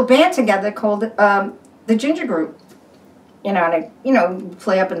 a little band together called the Ginger Group. You know, and I, you know,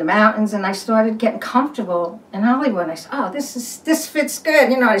 play up in the mountains, and I started getting comfortable in Hollywood. And I said, oh, this fits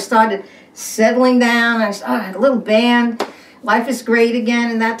good. You know, I started settling down. I said, oh, I had a little band. Life is great again,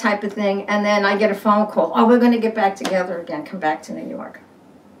 and that type of thing. And then I get a phone call. Oh, we're going to get back together again. Come back to New York.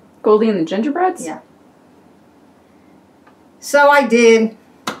 Goldie and the Gingerbreads? Yeah. So I did,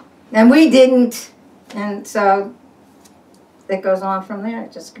 and we didn't. And so it goes on from there.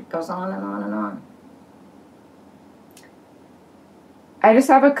 It just goes on and on and on. I just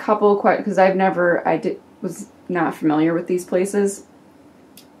have a couple questions, because was not familiar with these places.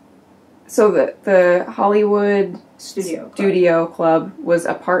 So the Hollywood Studio Club was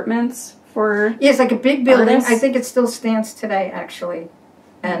apartments for it's like a big building. artists? I think it still stands today, actually.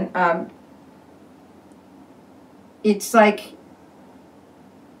 And it's like,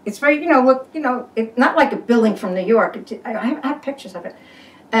 it's very, you know, look, you know, it's not like a building from New York. I have pictures of it.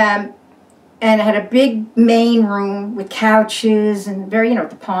 And it had a big main room with couches and very, you know,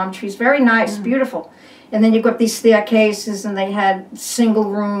 the palm trees. Very nice, beautiful. And then you go up these staircases, and they had single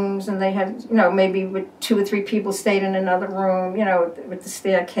rooms, and they had, you know, maybe with 2 or 3 people stayed in another room, you know, with the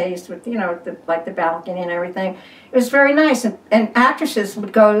staircase, with, you know, like the balcony and everything. It was very nice. And actresses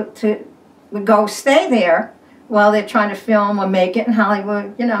would go stay there while they're trying to film or make it in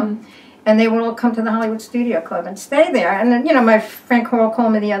Hollywood, you know. Mm-hmm. And they would all come to the Hollywood Studio Club and stay there. And then, you know, my friend Coral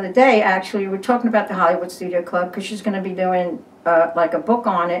called me the other day, actually. We were talking about the Hollywood Studio Club because she's going to be doing, like, a book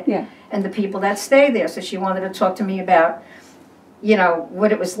on it. Yeah. And the people that stay there. So she wanted to talk to me about, you know,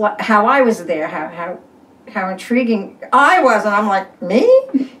 what it was like, how I was there, how intriguing I was. And I'm like, me?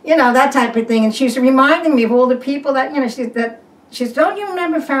 You know, that type of thing. And she was reminding me of all the people that, you know, she said, don't you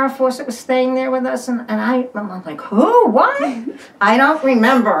remember Farrah Fawcett was staying there with us? And I'm like, who? What? I don't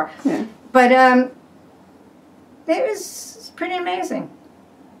remember. Yeah. But it was pretty amazing.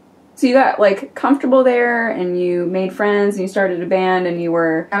 So you got like comfortable there, and you made friends, and you started a band, and you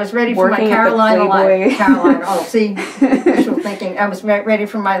were. I was ready for my Carolina life. Carolina. Oh, see, visual thinking. I was ready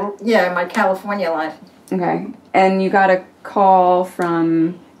for my California life. Okay, and you got a call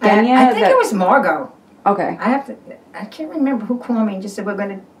from Genya. I think it was Margot. Okay. I can't remember who called me and just said we're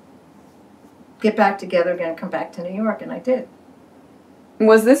going to get back together, going to come back to New York, and I did.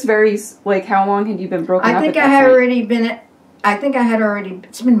 Was this very like how long had you been broken up? I think I had already been. I think I had already.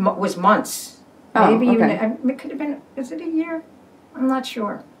 Was months. Maybe okay. even it could have been. Is it a year? I'm not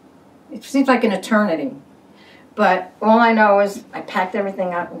sure. It seems like an eternity. But all I know is I packed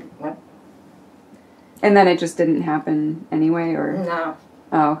everything up and went. And then it just didn't happen anyway, or no.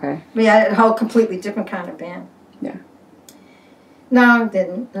 Oh, okay. We had a whole completely different kind of band. Yeah. No, it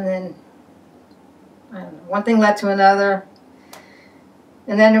didn't. And then I don't know. One thing led to another.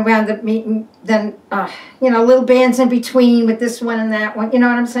 And then around the meeting, then, little bands in between with this one and that one. You know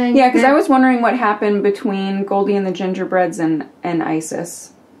what I'm saying? Yeah, because I was wondering what happened between Goldie and the Gingerbreads and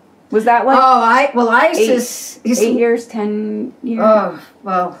Isis. Was that like... Isis... 8 years, 10 years? Oh,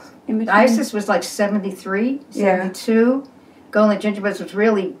 well, Isis was like 73, 72. Goldie and the Gingerbreads was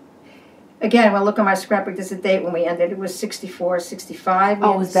really... Again, when I look at my scrapbook, there's a date when we ended. It was 64, 65.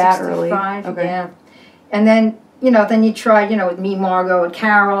 Oh, was that early? Okay. Yeah. And then... then you try, with me, Margot, and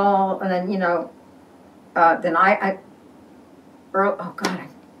Carol, and then, then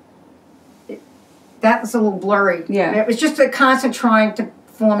that was a little blurry. Yeah. It was just a constant trying to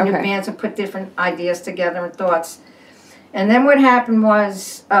form new bands and put different ideas together and thoughts. And then what happened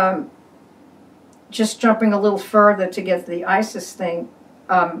was, just jumping a little further to get to the ISIS thing,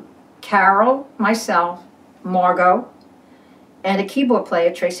 Carol, myself, Margot, and a keyboard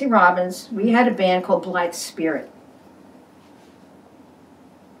player, Tracy Robbins, we had a band called Blithe Spirit.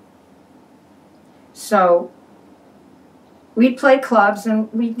 So we'd play clubs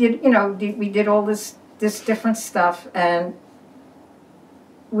and we did, we did all this different stuff, and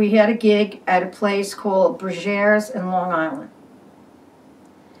we had a gig at a place called Bergers in Long Island.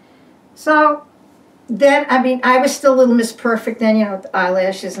 So then, I was still a little Miss Perfect then, with the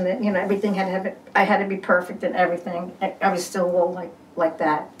eyelashes and everything I had to be perfect and everything. I was still a little like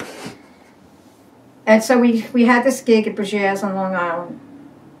that. And so we had this gig at Bergers on Long Island.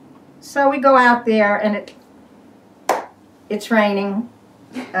 So we go out there and it's raining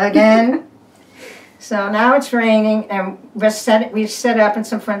again. So now it's raining, and we set up, and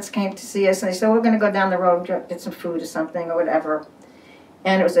some friends came to see us, and they said, we're going to go down the road and get some food or something or whatever.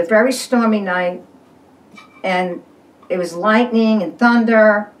 And it was a very stormy night. And it was lightning and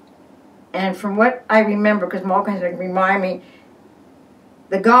thunder. And from what I remember, because Malcolm had to remind me,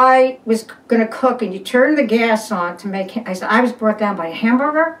 the guy was going to cook, and you turn the gas on to make him. I was brought down by a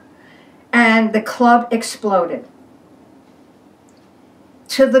hamburger, and the club exploded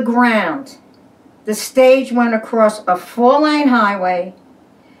to the ground. The stage went across a 4-lane highway,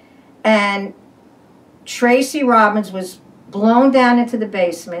 and Tracy Robbins was blown down into the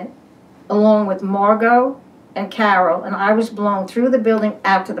basement, along with Margot and Carol, and I was blown through the building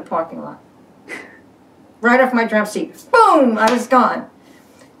out to the parking lot. Right off my drum seat. Boom! I was gone.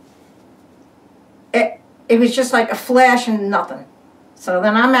 It was just like a flash and nothing. So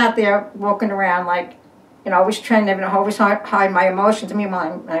then I'm out there walking around like, always trying to always hide my emotions.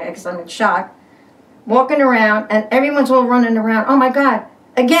 Because I'm in shock. Walking around, and everyone's all running around. Oh my God.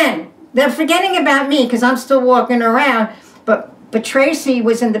 Again, they're forgetting about me because I'm still walking around. But Tracy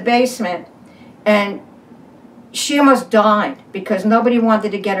was in the basement, and she almost died because nobody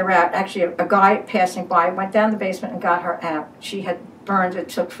wanted to get her out. Actually, a guy passing by went down the basement and got her out. She had burned. It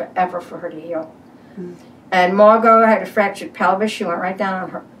took forever for her to heal. Mm. And Margot had a fractured pelvis. She went right down on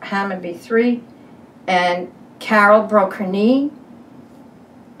her Hammond B3. And Carol broke her knee.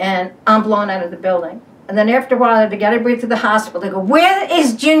 And I'm blown out of the building. And then after a while, they got everybody to the hospital. They go, where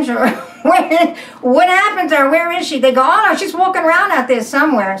is Ginger? What happened to her? Where is she? They go, oh no, she's walking around out there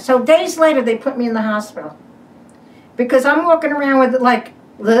somewhere. So days later, they put me in the hospital. Because I'm walking around with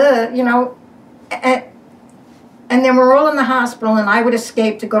and then we're all in the hospital, and I would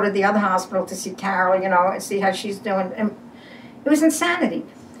escape to go to the other hospital to see Carol, and see how she's doing. And it was insanity.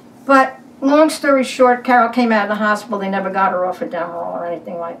 But long story short, Carol came out of the hospital. They never got her off a Demerol or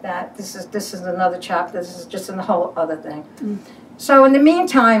anything like that. This is another chapter. This is just a whole other thing. Mm. So in the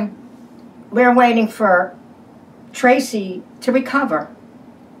meantime, we're waiting for Tracy to recover.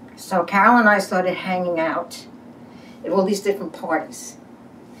 So Carol and I started hanging out at all these different parties.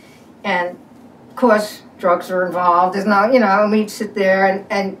 And, of course, drugs were involved. There's no, and we'd sit there,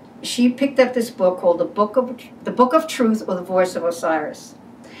 and she picked up this book called The Book of Truth, or The Voice of Osiris.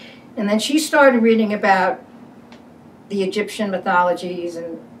 And then she started reading about the Egyptian mythologies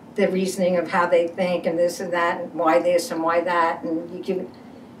and the reasoning of how they think and this and that and why this and why that, and you give.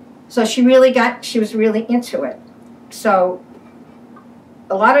 So she was really into it. So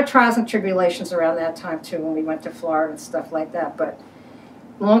a lot of trials and tribulations around that time too, when we went to Florida and stuff like that. But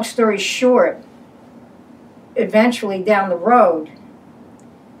long story short, eventually down the road,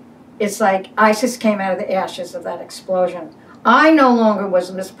 it's like ISIS came out of the ashes of that explosion. I no longer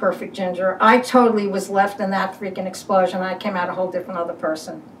was Miss Perfect Ginger. I totally was left in that freaking explosion. I came out a whole different other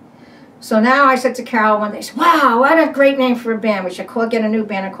person. So now I said to Carol one day, wow, what a great name for a band. We should get a new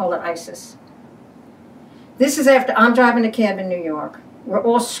band and call it ISIS. This is after I'm driving a cab in New York. We're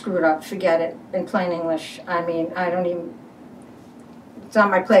all screwed up, forget it, in plain English. I mean, I don't even, it's not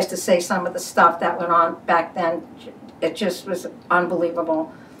my place to say some of the stuff that went on back then. It just was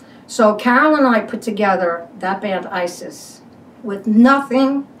unbelievable. So Carol and I put together that band ISIS with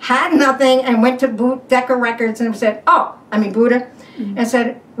nothing, had nothing, and went to Decca Records and said, Buddha, and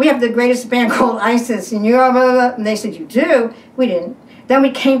said, we have the greatest band called ISIS, and and they said, you do? We didn't. Then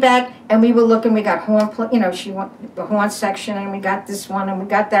we came back and we were looking, we got horn, she went the horn section, and we got this one and we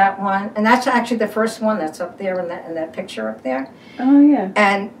got that one, and that's actually the first one that's up there in that picture up there. Oh yeah.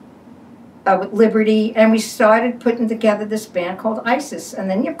 And with Liberty, and we started putting together this band called ISIS, and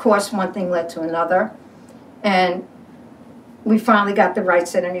then of course one thing led to another, and we finally got the right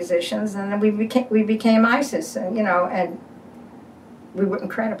set of musicians, and then we became ISIS, and and we were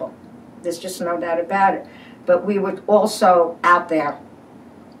incredible. There's just no doubt about it. But we were also out there,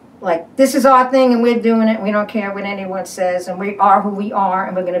 like, this is our thing, and we're doing it. We don't care what anyone says, and we are who we are,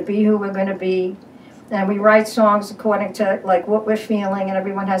 and we're going to be who we're going to be. And we write songs according to like what we're feeling, and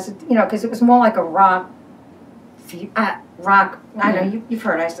everyone has to, because it was more like a rock. I know you've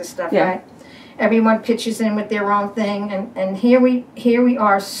heard ISIS stuff, yeah. Right? Everyone pitches in with their own thing, and here we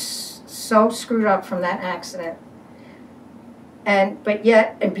are so screwed up from that accident, but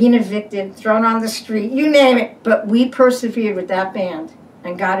yet being evicted, thrown on the street, you name it. But we persevered with that band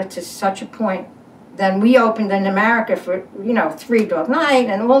and got it to such a point. Then we opened in America for Three Dog Night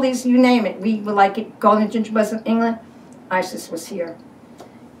and all these, you name it. We were like Golden Gingerbreads in England. ISIS was here.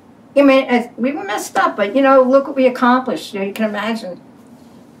 I mean, we were messed up, but look what we accomplished. You can imagine.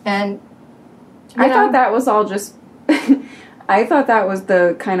 And I thought that was all just, I thought that was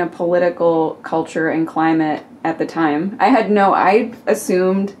the kind of political culture and climate at the time. I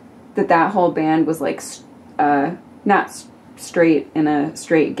assumed that whole band was like, not straight in a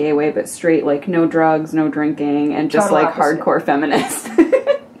straight gay way, but straight, like no drugs, no drinking, and just total like opposite. hardcore feminist.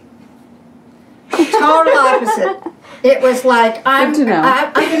 Total opposite. It was like, I'm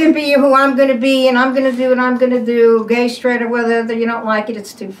going to be who I'm going to be, and I'm going to do what I'm going to do, gay, straight, or whether you don't like it,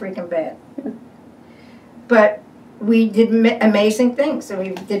 it's too freaking bad. But we did amazing things. So we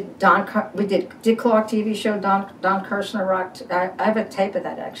did Dick Clark TV show, Don Kirshner rocked. I have a tape of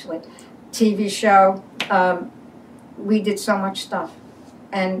that actually. TV show. We did so much stuff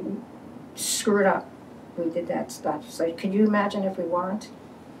and screwed up. We did that stuff. So can you imagine if we weren't?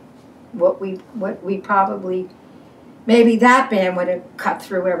 What we probably, maybe that band would have cut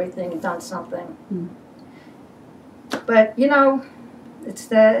through everything and done something. But it's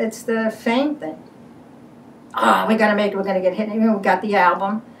the fame thing. Oh, we got to make it. We're going to get hit. We got the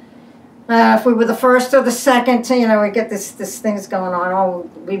album. If we were the first or the second, we get this thing's going on. Oh,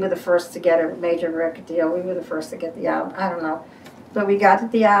 we were the first to get a major record deal. We were the first to get the album. I don't know. But we got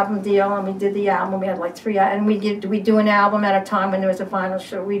the album deal, and we did the album. We had like 3, and we do an album at a time when there was a vinyl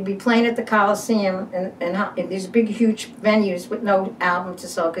show. We'd be playing at the Coliseum in these big, huge venues with no album to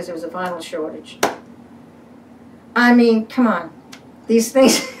sell because there was a vinyl shortage. I mean, come on. These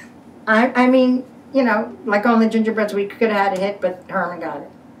things, I mean, like on the Gingerbreads, we could have had a hit, but Herman got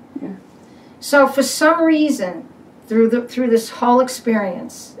it. Yeah. So for some reason, through this whole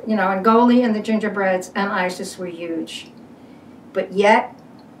experience, and Goldie and the Gingerbreads and ISIS were huge. But yet,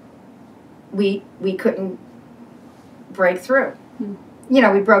 we couldn't break through.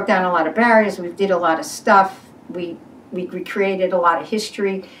 We broke down a lot of barriers. We did a lot of stuff. We recreated a lot of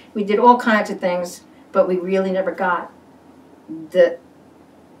history. We did all kinds of things, but we really never got the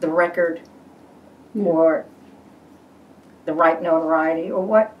record or the right notoriety or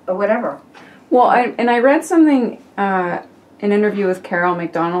whatever. Well, I read something, an interview with Carol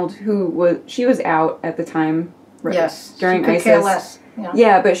MacDonald, she was out at the time. Yes, during she could ISIS. care less.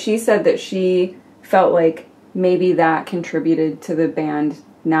 Yeah, but she said that she felt like maybe that contributed to the band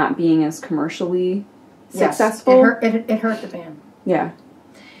not being as commercially successful. It hurt the band. Yeah.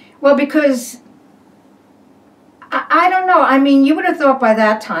 Well, because I don't know. I mean, you would have thought by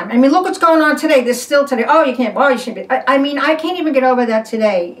that time. I mean, look what's going on today. There's still today. Oh, you can't. Oh, you shouldn't be. I mean, I can't even get over that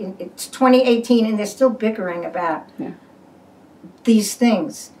today. It's 2018, and they're still bickering about these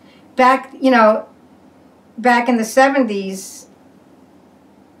things. back in the 70s,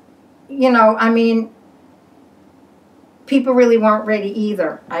 I mean, people really weren't ready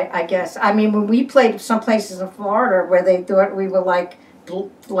either, I guess. I mean, when we played some places in Florida where they thought we were like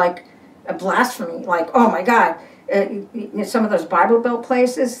a blasphemy, like, oh my God, some of those Bible Belt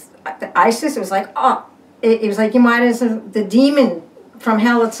places, the ISIS, it was like, oh, it was like you might as the demon from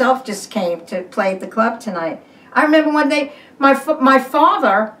hell itself just came to play at the club tonight. I remember one day, my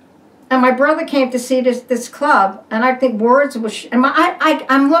father and my brother came to see this club, and I think words was. And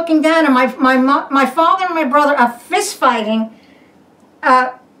I'm looking down, and my father and my brother are fist fighting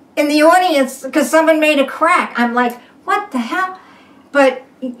in the audience because someone made a crack. I'm like, what the hell? But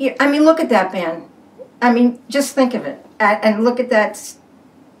I mean, look at that band. I mean, just think of it, and look at that.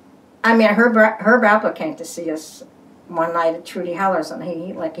 I mean, Herb Alpert came to see us one night at Trudy Heller's, and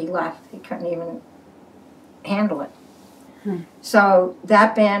he left. He couldn't even handle it. So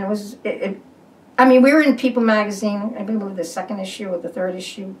that band was, I mean, we were in People magazine. I believe the second issue or the third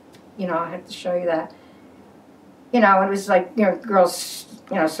issue. I have to show you that. It was like, girls,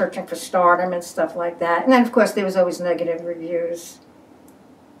 searching for stardom and stuff like that. And then, of course, there was always negative reviews.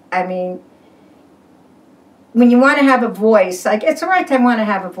 I mean, when you want to have a voice, like, it's all right to want to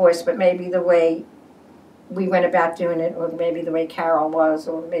have a voice, but maybe the way we went about doing it, or maybe the way Carol was,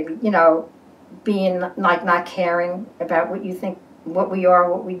 or maybe, being like not caring about what you think, what we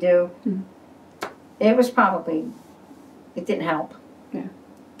are, what we do. Mm-hmm. It didn't help. Yeah.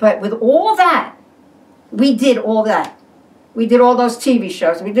 But with all that, we did all that. We did all those TV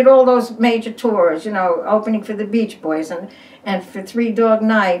shows. We did all those major tours, opening for the Beach Boys and for Three Dog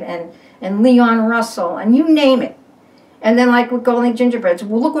Night and Leon Russel and you name it. And then like with Goldie Gingerbreads,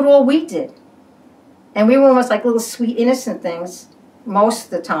 well, look at all we did. And we were almost like little sweet innocent things most of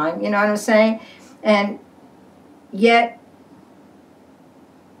the time, you know what I'm saying? And yet,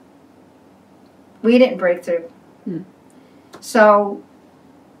 we didn't break through. So,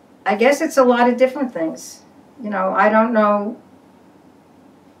 I guess it's a lot of different things. I don't know,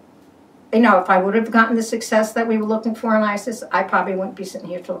 if I would have gotten the success that we were looking for in ISIS, I probably wouldn't be sitting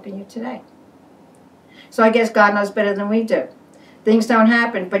here talking to you today. So I guess God knows better than we do. Things don't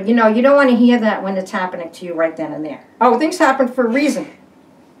happen, but you don't want to hear that when it's happening to you right then and there. Oh, things happen for a reason.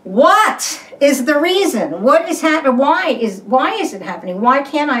 What is the reason? What is happening? Why is it happening? Why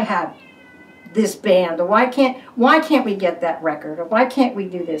can't I have this band? Or why can't we get that record? Or why can't we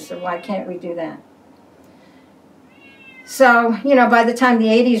do this? Or why can't we do that? So, by the time the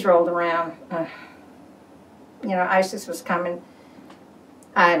 80s rolled around, ISIS was coming.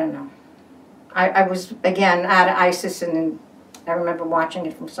 I don't know. I was, again, out of ISIS, and I remember watching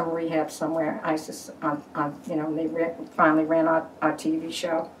it from some rehab somewhere. ISIS they finally ran our TV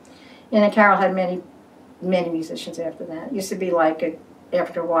show. And then Carol had many musicians after that. It used to be like,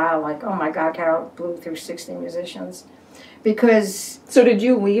 after a while, like, oh my God, Carol blew through 60 musicians. Because... So did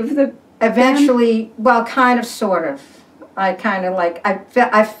you leave the eventually, band? Well, kind of, sort of. I kind of like,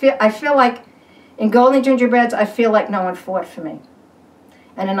 I feel like, in Golden Gingerbreads, I feel like no one fought for me.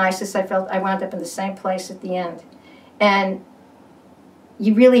 And in ISIS, I felt I wound up in the same place at the end. And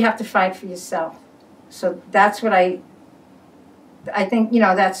you really have to fight for yourself. So that's what I think,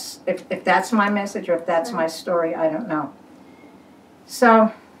 that's, if that's my message or if that's my story, I don't know.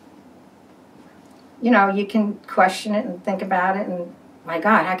 So, you can question it and think about it and, my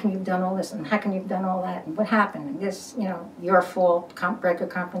God, how can you have done all this and how can you have done all that and what happened? And this, your fault, record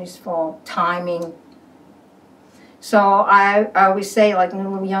company's fault, timing. So I always say, like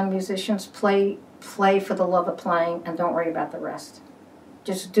little young musicians, play for the love of playing and don't worry about the rest.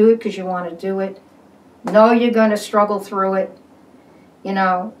 Just do it because you want to do it. Know you're going to struggle through it.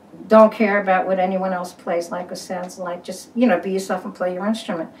 Don't care about what anyone else plays like or sounds like. Just, be yourself and play your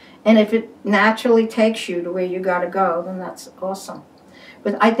instrument. And if it naturally takes you to where you got to go, then that's awesome.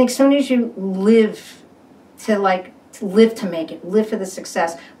 But I think as soon as you live to make it, live for the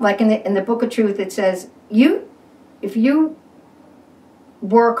success. Like in the Book of Truth, it says, if you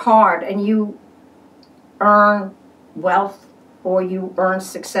work hard and you earn wealth or you earn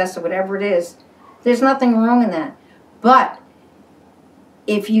success or whatever it is, there's nothing wrong in that. But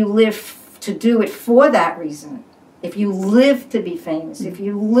if you live to do it for that reason, if you live to be famous, if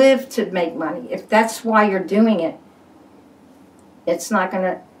you live to make money, if that's why you're doing it, it's not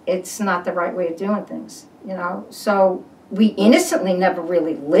the right way of doing things, So we innocently never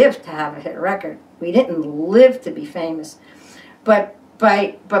really lived to have a hit record. We didn't live to be famous. But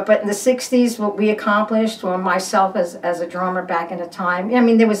in the 60s, what we accomplished, or myself as a drummer back in the time, I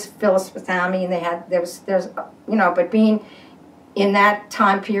mean, there was Phyllis with Tammy, and but being in that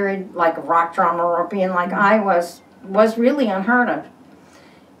time period, like a rock drummer, or being like I was really unheard of.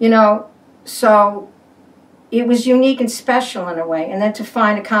 You know, so it was unique and special in a way. And then to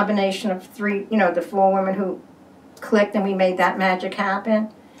find a combination of three, you know, the four women who clicked and we made that magic happen,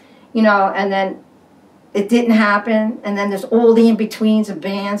 you know, and then it didn't happen. And then there's all the in-betweens of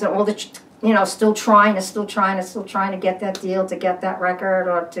bands and all the, you know, still trying to get that deal, to get that record,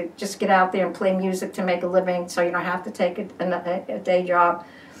 or to just get out there and play music to make a living so you don't have to take a day job.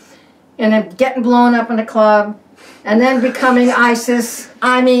 And then getting blown up in the club, and then becoming ISIS.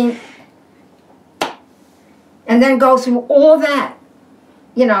 I mean, and then go through all that,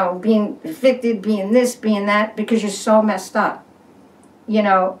 you know, being evicted, being this, being that, because you're so messed up, you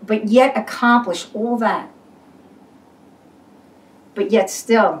know, but yet accomplish all that. But yet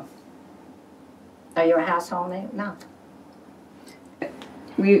still, are you a household name? No.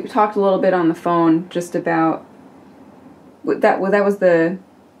 We talked a little bit on the phone just about that. Well, that was the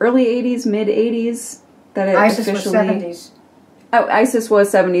early 80s, mid 80s that it ISIS officially... was 70s. Oh, ISIS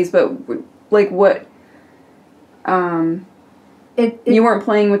was 70s, but like what... you weren't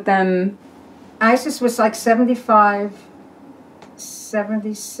playing with them... ISIS was like 75,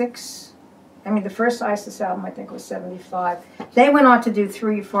 76. I mean, the first ISIS album, I think, was 75. They went on to do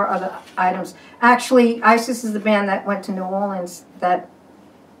 3 or 4 other items. Actually, ISIS is the band that went to New Orleans that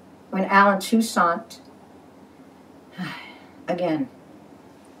when Alan Toussaint... Again...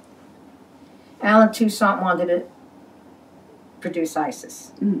 Alan Toussaint wanted to produce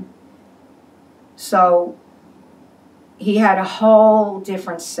ISIS. Mm-hmm. So he had a whole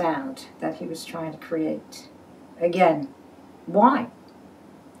different sound that he was trying to create. Again, why?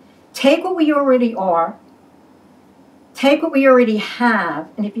 Take what we already are, take what we already have,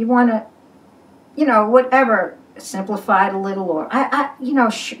 and if you want to, you know, whatever, simplify it a little, or, you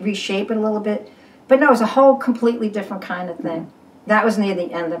know, reshape it a little bit. But no, it was a whole completely different kind of thing. Mm-hmm. That was near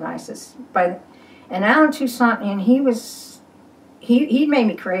the end of ISIS. And Alan Toussaint, and he made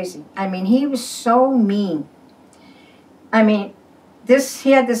me crazy. I mean, he was so mean. I mean,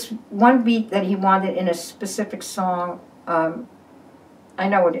 he had this one beat that he wanted in a specific song. I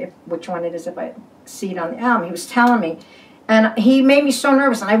know which one it is if I see it on the album. He was telling me. And he made me so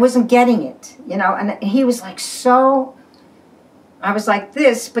nervous, and I wasn't getting it, you know. And he was like so... I was like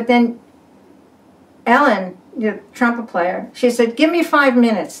this, but then Ellen, the trumpet player, she said, give me 5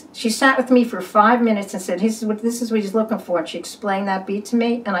 minutes. She sat with me for 5 minutes and said, this is what he's looking for. And she explained that beat to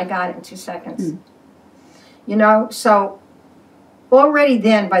me, and I got it in 2 seconds. Mm. You know, so already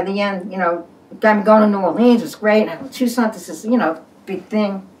then, by the end, you know, I'm going to New Orleans, it was great. And I'm Toussaint, this is, you know, big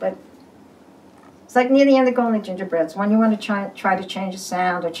thing. But it's like near the end of Goldie Gingerbreads, when you want to try to change a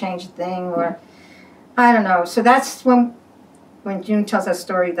sound or change a thing, or, I don't know. So that's when June tells that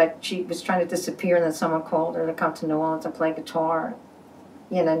story that she was trying to disappear and then someone called her to come to New Orleans and play guitar.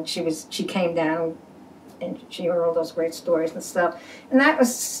 You know, and she came down and she heard all those great stories and stuff. And that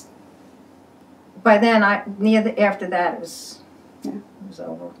was, by then, after that, it was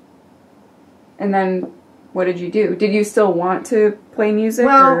over. And then what did you do? Did you still want to play music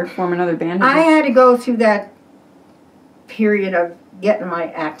or form another band? I had to go through that period of getting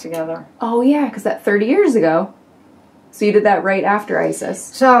my act together. Oh, yeah, because that 30 years ago. So you did that right after ISIS.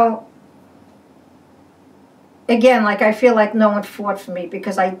 So, again, like I feel like no one fought for me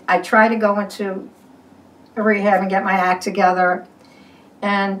because I tried to go into a rehab and get my act together.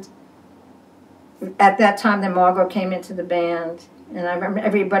 And at that time, then Margot came into the band. And I remember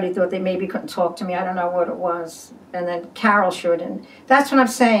everybody thought they maybe couldn't talk to me. I don't know what it was. And then Carol should. And that's what I'm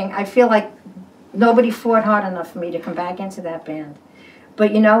saying. I feel like nobody fought hard enough for me to come back into that band.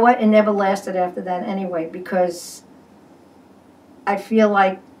 But you know what? It never lasted after that anyway because I feel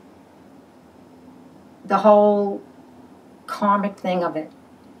like the whole karmic thing of it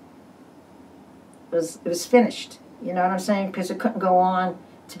was finished. You know what I'm saying? Because it couldn't go on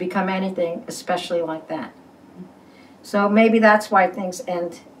to become anything, especially like that. So maybe that's why things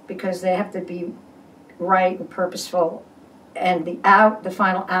end, because they have to be right and purposeful, and the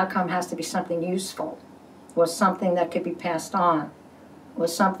final outcome has to be something useful, or something that could be passed on, or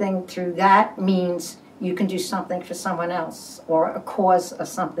something through that means you can do something for someone else, or a cause of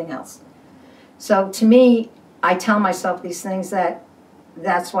something else. So to me, I tell myself these things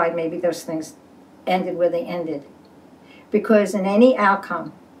that's why maybe those things ended where they ended. Because in any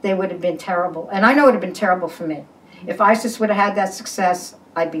outcome, they would have been terrible. And I know it would have been terrible for me. If ISIS would have had that success,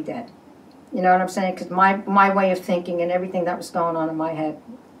 I'd be dead. You know what I'm saying? Because my way of thinking and everything that was going on in my head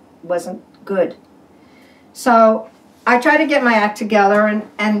wasn't good. So I tried to get my act together,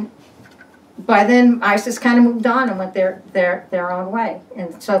 and by then ISIS kind of moved on and went their own way.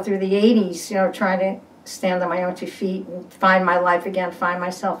 And so through the 80s, you know, trying to stand on my own 2 feet and find my life again, find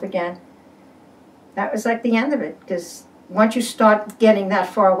myself again, that was like the end of it. Because once you start getting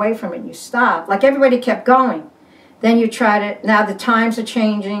that far away from it, you stop. Like everybody kept going. Then you try to, now the times are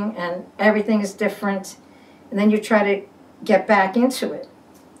changing and everything is different. And then you try to get back into it.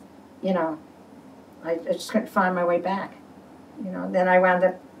 You know, I just couldn't find my way back. You know, then I wound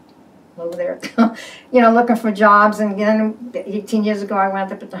up over there, you know, looking for jobs. And then 18 years ago, I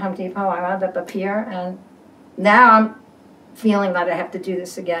wound up at the Home Depot. I wound up here. And now I'm feeling that I have to do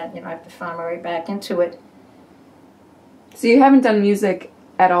this again. You know, I have to find my way back into it. So you haven't done music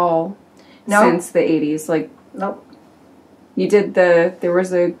at all since the 80s? Like, nope. You did there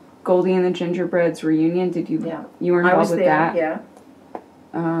was a Goldie and the Gingerbreads reunion. Did you? Yeah. You were involved with that? Yeah.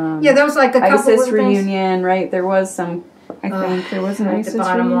 Yeah, there was like a couple of ISIS things. reunion, right? There was some. I think there was an ISIS the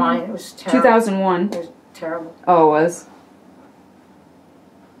bottom reunion. line, it was terrible. 2001. It was terrible. Oh, it was.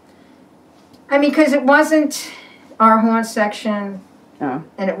 I mean, because it wasn't our horn section, Oh.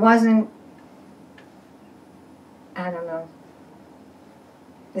 and it wasn't. I don't know.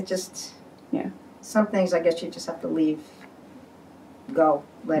 It just. Yeah. Some things I guess you just have to leave. Go,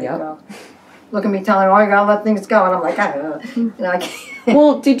 let Yep. it go. Look at me telling, oh, you gotta let things go, and I'm like, you know, I can't.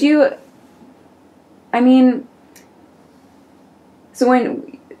 Well, did you? I mean, so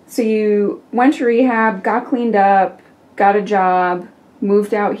you went to rehab, got cleaned up, got a job,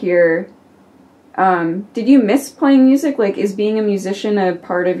 moved out here. Did you miss playing music? Like, is being a musician a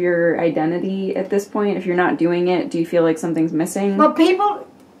part of your identity at this point? If you're not doing it, do you feel like something's missing? Well, people,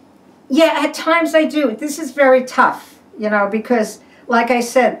 yeah, at times I do. This is very tough, you know, because, like I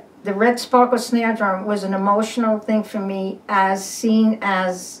said, the Red Sparkle snare drum was an emotional thing for me, as seen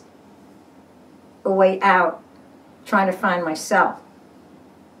as a way out, trying to find myself,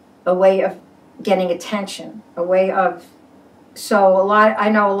 a way of getting attention, a way of, so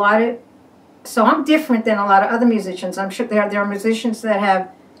I'm different than a lot of other musicians. I'm sure there are musicians that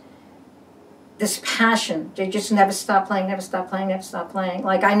have this passion. They just never stop playing, never stop playing, never stop playing.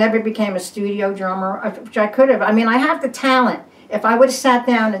 Like, I never became a studio drummer, which I could have. I mean, I have the talent. If I would have sat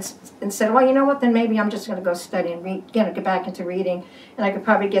down and said, well, you know what, then maybe I'm just going to go study and read, you know, get back into reading, and I could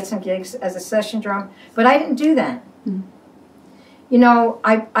probably get some gigs as a session drum. But I didn't do that. Mm-hmm. You know,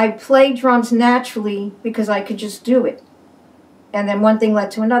 I played drums naturally because I could just do it. And then one thing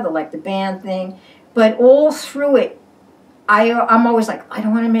led to another, like the band thing. But all through it, I'm always like, I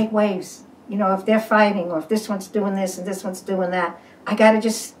don't want to make waves. You know, if they're fighting, or if this one's doing this and this one's doing that, I got to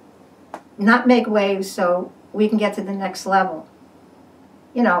just not make waves so we can get to the next level.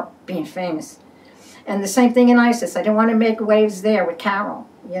 You know, being famous. And the same thing in ISIS. I didn't want to make waves there with Carol.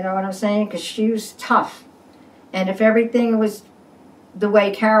 You know what I'm saying? Because she was tough. And if everything was the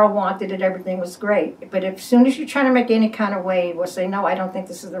way Carol wanted it, everything was great. But as soon as you try to make any kind of wave or say, no, I don't think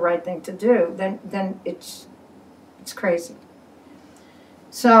this is the right thing to do, then it's crazy.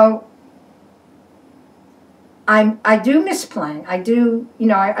 So I do miss playing. I do, you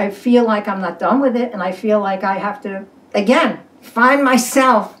know, I feel like I'm not done with it, and I feel like I have to, again, find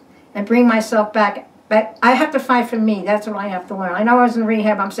myself and bring myself back. But I have to fight for me. That's what I have to learn. I know I was in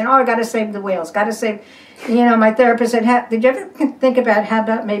rehab. I'm saying, oh, I got to save the whales. Got to save, you know, my therapist said, did you ever think about how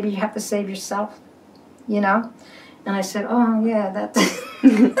about maybe you have to save yourself, you know? And I said, oh, yeah,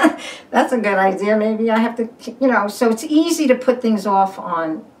 that's a good idea. Maybe I have to, you know. So it's easy to put things off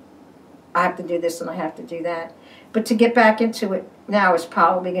on, I have to do this and I have to do that. But to get back into it now is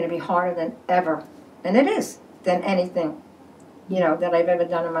probably going to be harder than ever. And it is, than anything, you know, that I've ever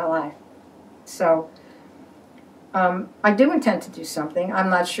done in my life. So I do intend to do something. I'm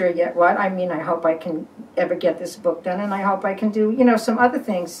not sure yet what. I mean, I hope I can ever get this book done, and I hope I can do, you know, some other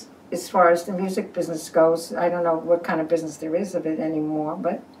things as far as the music business goes. I don't know what kind of business there is of it anymore,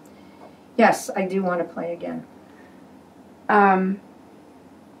 but yes, I do want to play again. And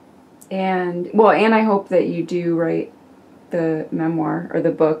I hope that you do write the memoir or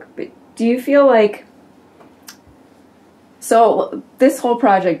the book. But do you feel like, so this whole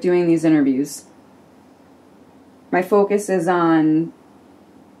project, doing these interviews, my focus is on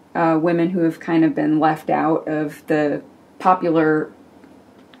women who have kind of been left out of the popular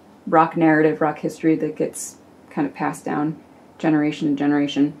rock narrative, rock history that gets kind of passed down generation to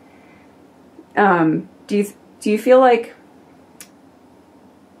generation. Do you feel like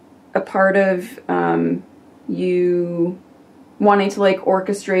a part of you wanting to like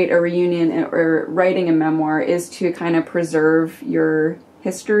orchestrate a reunion or writing a memoir is to kind of preserve your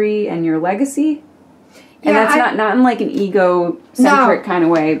history and your legacy? And yeah, that's not in like an ego-centric kind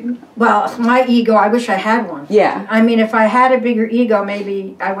of way. Well, my ego, I wish I had one. Yeah. I mean, if I had a bigger ego,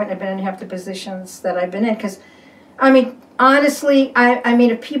 maybe I wouldn't have been in half the positions that I've been in. Because, I mean, honestly, I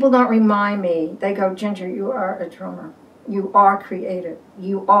mean, if people don't remind me, they go, Ginger, you are a drummer. You are creative.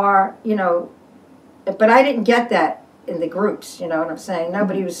 You are, you know, but I didn't get that in the groups, you know what I'm saying?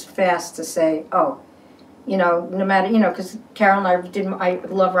 Nobody was fast to say, oh, you know, no matter, you know, because Carol and I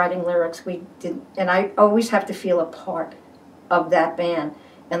love writing lyrics. We did, and I always have to feel a part of that band.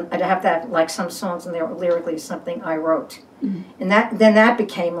 And I'd have to have, like, some songs in there lyrically something I wrote. Mm-hmm. And then that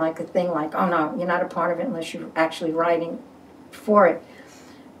became like a thing, like, oh no, you're not a part of it unless you're actually writing for it.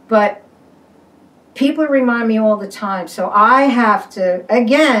 But people remind me all the time, so I have to,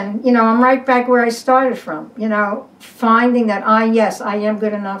 again, you know, I'm right back where I started from, you know, finding that yes, I am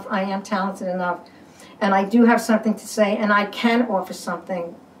good enough, I am talented enough, and I do have something to say, and I can offer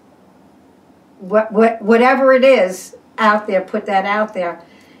something, whatever it is out there, put that out there.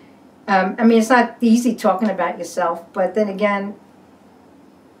 I mean, it's not easy talking about yourself, but then again,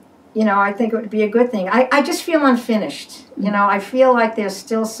 you know, I think it would be a good thing. I just feel unfinished. You know, I feel like there's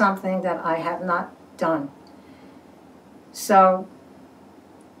still something that I have not done. So,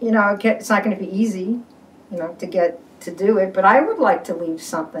 you know, it's not going to be easy, you know, to get to do it, but I would like to leave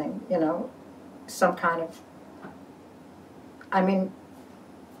something, you know, some kind of, I mean,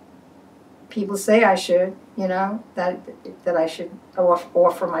 people say I should, you know, that I should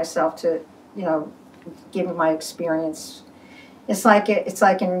offer myself to, you know, give my experience. It's like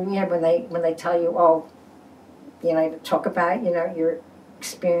in rehab when they tell you, oh, you know, to talk about, you know, your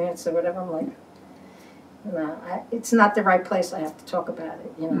experience or whatever. I'm like, no, it's not the right place. I have to talk about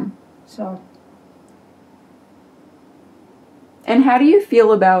it, you know. So. And how do you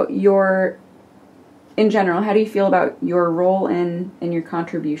feel about in general, how do you feel about your role in your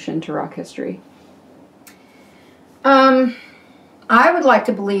contribution to rock history? I would like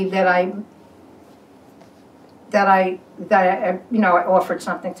to believe that I you know, I offered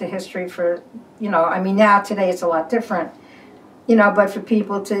something to history for, you know, I mean, now today it's a lot different, you know, but for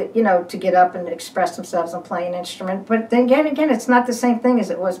people to, you know, to get up and express themselves and play an instrument. But then again, it's not the same thing as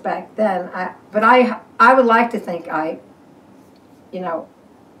it was back then. But I would like to think you know,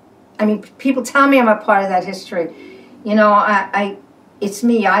 I mean, people tell me I'm a part of that history. You know, it's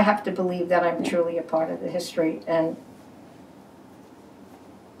me. I have to believe that I'm truly a part of the history, and,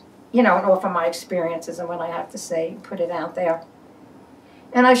 you know, and offer my experiences and what I have to say, put it out there.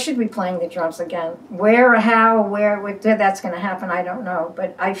 And I should be playing the drums again. Where or how, where that's going to happen, I don't know.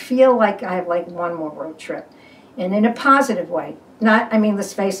 But I feel like I have, like, one more road trip. And in a positive way. Not, I mean,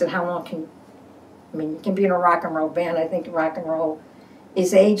 let's face it, how long you can be in a rock and roll band. I think rock and roll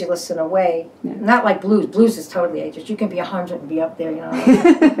is ageless in a way. Yeah. Not like blues. Blues is totally ageless. You can be 100 and be up there, you know.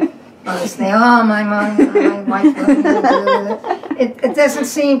 Honestly, oh, my wife. It doesn't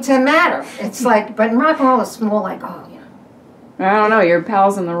seem to matter. It's like, but in rock and roll, it's more like, oh, you know. I don't know. Your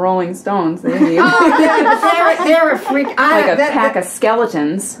pals in the Rolling Stones, they're a freak. Like a pack of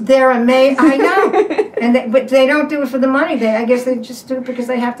skeletons. They're amazing. I know, but they don't do it for the money. I guess they just do it because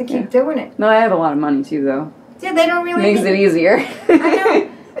they have to keep doing it. No, I have a lot of money too, though. Yeah, they don't really. Makes it easier.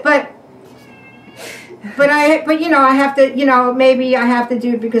 I know, but you know, I have to, you know, maybe I have to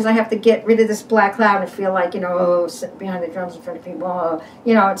do it because I have to get rid of this black cloud and feel like, you know, oh, sitting behind the drums in front of people, oh,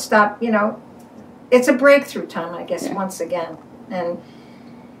 you know, you know, it's a breakthrough time, I guess, once again. And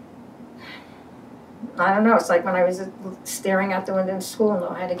I don't know, it's like when I was staring out the window in school and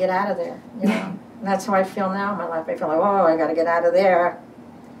I had to get out of there, you know. And that's how I feel now in my life. I feel like, oh, I got to get out of there,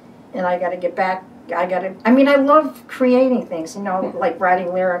 and I got to get back. I mean, I love creating things, you know, like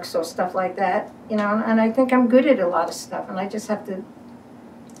writing lyrics or stuff like that, you know, and I think I'm good at a lot of stuff, and I just have to,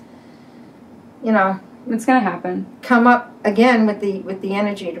 you know. It's going to happen. Come up again with the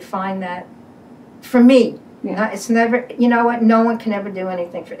energy to find that, for me. Yeah. It's never, you know what, no one can ever do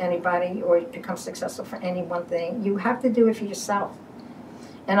anything for anybody or become successful for any one thing. You have to do it for yourself.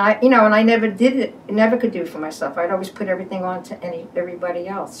 And I never did it, never could do it for myself. I'd always put everything on to everybody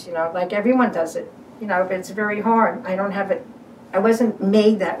else, you know, like everyone does it, you know, but it's very hard. I don't have it, I wasn't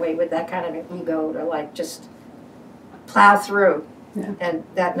made that way with that kind of an ego to, like, just plow through. Yeah. And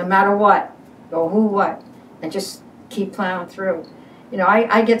that no matter what, or what, and just keep plowing through. You know,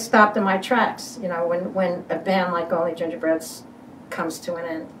 I get stopped in my tracks, you know, when a band like Only Gingerbreads comes to an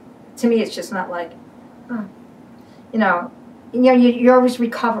end. To me, it's just not like, oh, you know, you're always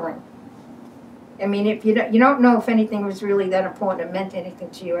recovering. I mean, if you don't know if anything was really that important or meant anything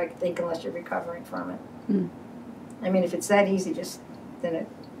to you, I think, unless you're recovering from it. Mm. I mean, if it's that easy, then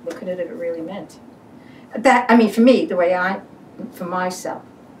look at it if it really meant. That, I mean, for me, the way for myself,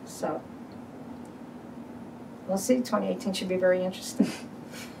 so. We'll see. 2018 should be very interesting.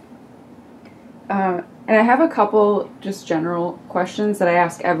 And I have a couple just general questions that I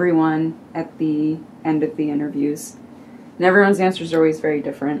ask everyone at the end of the interviews. And everyone's answers are always very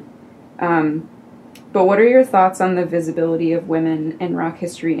different. But what are your thoughts on the visibility of women in rock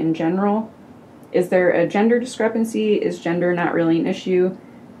history in general? Is there a gender discrepancy? Is gender not really an issue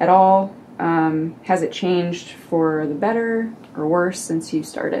at all? Has it changed for the better or worse since you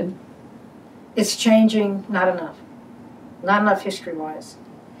started? It's changing, not enough. Not enough history-wise.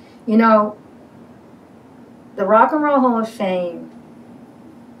 You know, the Rock and Roll Hall of Fame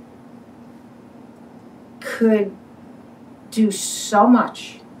could do so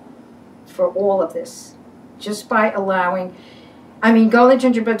much for all of this just by allowing. I mean, Goldie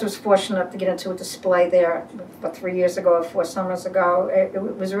Gingerbreads was fortunate enough to get into a display there about 3 years ago or 4 summers ago.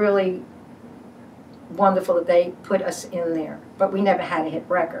 It was really wonderful that they put us in there, but we never had a hit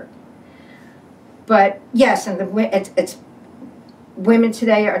record. But yes, and it's women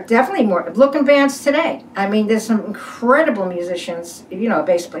today are definitely more looking bands today. I mean, there's some incredible musicians. You know, a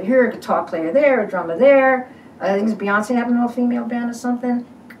bass player here, a guitar player there, a drummer there. I think Beyonce having an all-female band or something.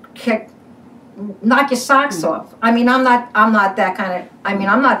 Knock your socks off. I mean, I'm not that kind of. I mean,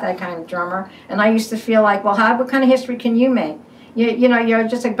 I'm not that kind of drummer. And I used to feel like, well, what kind of history can you make? You know, you're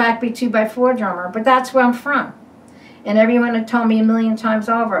just a backbeat 2x4 drummer. But that's where I'm from. And everyone had told me a million times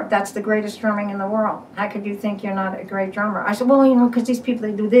over, that's the greatest drumming in the world. How could you think you're not a great drummer? I said, well, you know, because these people,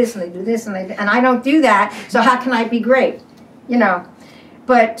 they do this and they do this and I don't do that, so how can I be great? You know.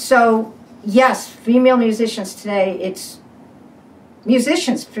 But so, yes, female musicians today, it's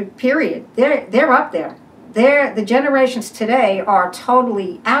musicians, period. They're up there. The generations today are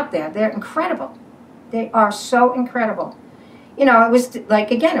totally out there. They're incredible. They are so incredible. You know, it was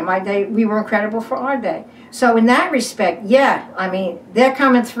like, again, in my day, we were incredible for our day. So in that respect, yeah, I mean, they're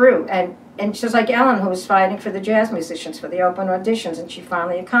coming through. And just like Ellen, who was fighting for the jazz musicians for the open auditions, and she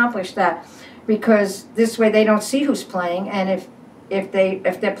finally accomplished that. Because this way they don't see who's playing, and if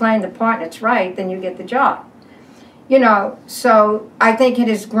they're playing the part and it's right, then you get the job. You know, so I think it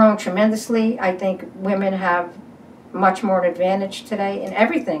has grown tremendously. I think women have much more advantage today in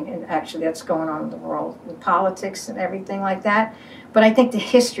everything, and actually that's going on in the world, in politics and everything like that. But I think the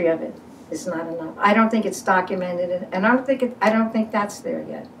history of it is not enough. I don't think it's documented, and I don't think that's there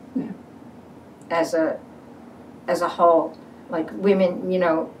yet. Yeah. As a whole, like women, you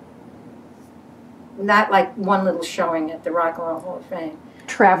know, not like one little showing at the Rock and Roll Hall of Fame.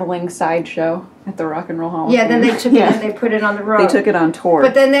 Traveling sideshow at the Rock and Roll Hall of Yeah, Fame. then they took it and they put it on the road. They took it on tour.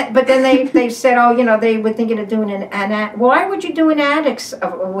 But then they said, oh, you know, they were thinking of doing an why would you do an addicts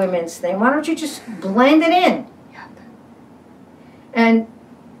of a women's thing? Why don't you just blend it in? Yeah. And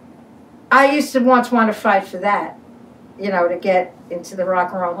I used to once want to fight for that, you know, to get into the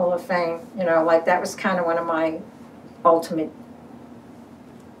Rock and Roll Hall of Fame. You know, like that was kind of one of my ultimate,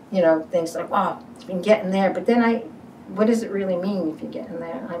 you know, things like, wow, it's been getting there. But then what does it really mean if you get in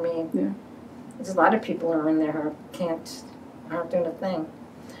there? I mean, yeah. There's a lot of people who are in there who aren't doing a thing.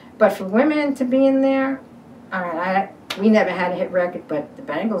 But for women to be in there, all right, we never had a hit record, but the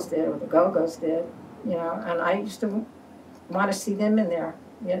Bangles did, or the Go-Go's did, you know, and I used to want to see them in there.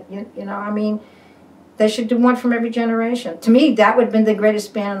 You know, I mean, they should do one from every generation. To me, that would have been the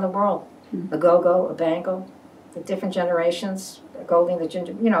greatest band in the world. A Go-Go, a Bangle, the different generations, a Goldie and the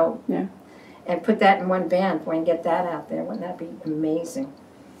Ginger, you know. Yeah. And put that in one band and get that out there. Wouldn't that be amazing?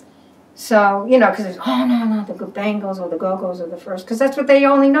 So, you know, because it's, oh, no, the Bangles or the Go-Go's are the first. Because that's what they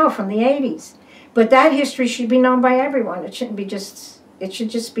only know from the 80s. But that history should be known by everyone. It shouldn't be just, it should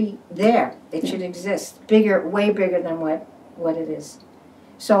just be there. It should exist. Bigger, way bigger than what it is.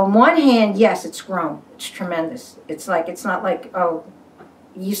 So on one hand, yes, it's grown. It's tremendous. It's not like, oh,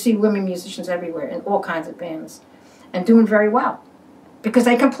 you see women musicians everywhere in all kinds of bands and doing very well because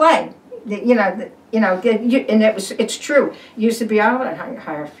they can play. And it's true. It used to be, I want to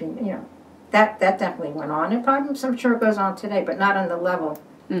hire female, you know. That definitely went on. And probably, I'm sure it goes on today, but not on the level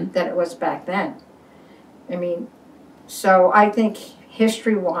that it was back then. I mean, so I think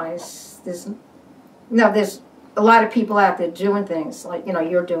history-wise, there's a lot of people out there doing things, like, you know,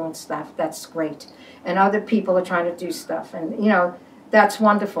 you're doing stuff, that's great. And other people are trying to do stuff, and, you know, that's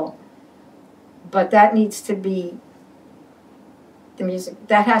wonderful. But that needs to be, the music,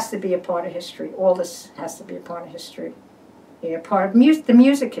 that has to be a part of history. All this has to be a part of history. Yeah, part of the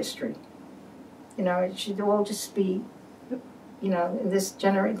music history. You know, it should all just be, you know, in this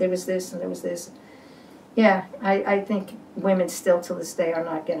generation, there was this and there was this. Yeah, I think women still to this day are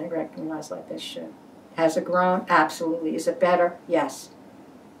not getting recognized like they should. Has it grown? Absolutely. Is it better? Yes.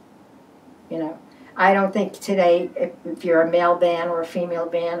 You know, I don't think today, if you're a male band or a female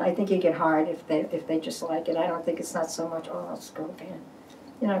band, I think you get hard if they just like it. I don't think it's not so much, oh, it's a girl band.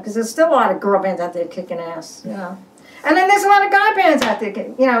 You know, because there's still a lot of girl bands out there kicking ass, you know. And then there's a lot of guy bands out there,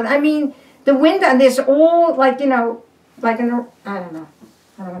 you know. I mean, the window, and there's all, like, you know, like, I don't know.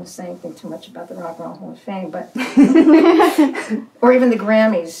 I don't want to say anything too much about the Rock and Roll Hall of Fame, but, or even the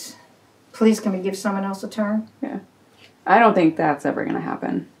Grammys. please can we give someone else a turn? Yeah. I don't think that's ever going to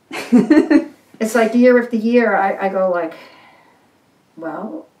happen. It's like year after year, I go like,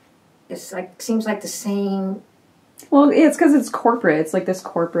 well, it's like, seems like the same. Well, it's because it's corporate. It's like this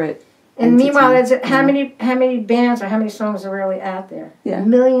corporate And entity. meanwhile, it's, how many bands or how many songs are really out there? Yeah.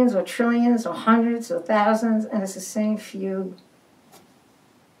 Millions or trillions or hundreds or thousands, and it's the same few.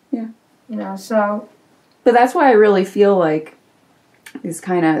 Yeah. You know, so. But that's why I really feel like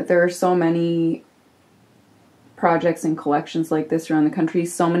there are so many projects and collections like this around the country.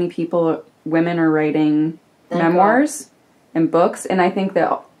 So many women are writing memoirs and books, and I think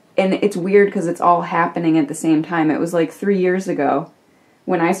that, and it's weird because it's all happening at the same time. It was like 3 years ago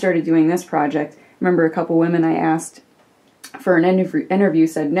when I started doing this project. I remember a couple women I asked for an interview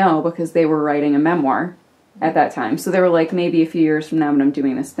said no because they were writing a memoir at that time. So they were like, maybe a few years from now when I'm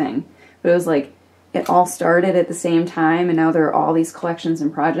doing this thing. But it was like, it all started at the same time, and now there are all these collections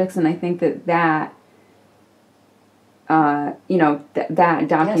and projects, and I think that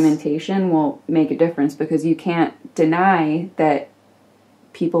documentation will make a difference, because you can't deny that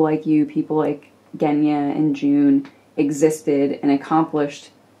people like you, people like Genya and June existed and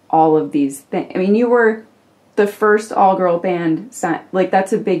accomplished all of these things. I mean, you were the first all-girl band, like,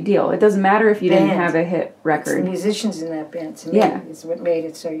 that's a big deal. It doesn't matter if you didn't have a hit record. It's the musicians in that band, to me, is what made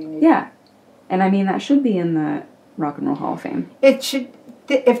it so unique. Yeah. And I mean, that should be in the Rock and Roll Hall of Fame. It should,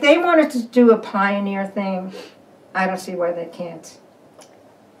 if they wanted to do a pioneer thing, I don't see why they can't.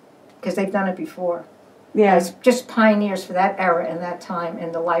 Because they've done it before. Yeah. As just pioneers for that era and that time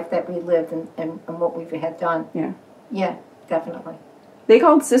and the life that we lived and what we had done. Yeah. Yeah, definitely. They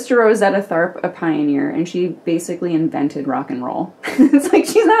called Sister Rosetta Tharpe a pioneer, and she basically invented rock and roll. It's like,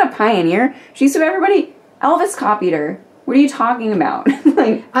 she's not a pioneer. She's so everybody, Elvis copied her. What are you talking about?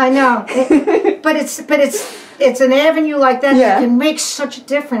 Like, I know, but it's an avenue like that that can make such a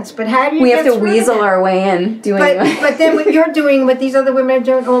difference. But how do you? We have to weasel our way in doing. But then what you're doing, what these other women are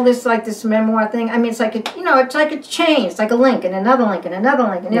doing, all this like this memoir thing. I mean, it's like it's like a chain. It's like a link and another link and another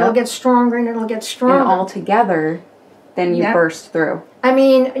link, and it'll get stronger and it'll get stronger. And all together, then you burst through. I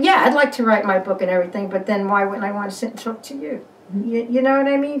mean, yeah, I'd like to write my book and everything, but then why wouldn't I want to sit and talk to you? Mm-hmm. You know what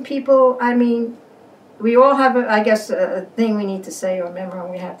I mean? People, I mean. We all have, I guess, a thing we need to say, or a memoir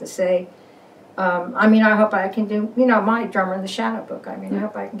we have to say. I mean, I hope I can do, my Drummer in the Shadow book. I mean, I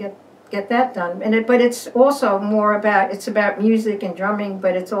hope I can get that done. But it's also more about, it's about music and drumming,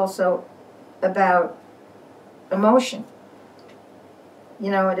 but it's also about emotion.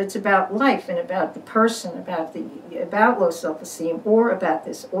 And it's about life and about the person, about low self-esteem, or about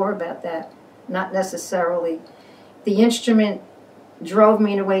this, or about that. Not necessarily the instrument drove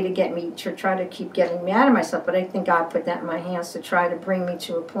me in a way to try to keep getting me out of myself, but I think God put that in my hands to try to bring me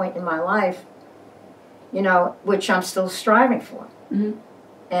to a point in my life, which I'm still striving for. Mm-hmm.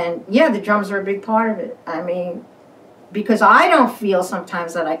 And yeah, the drums are a big part of it. I mean, because I don't feel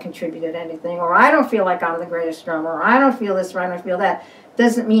sometimes that I contributed anything, or I don't feel like I'm the greatest drummer, or I don't feel this, or I don't feel that.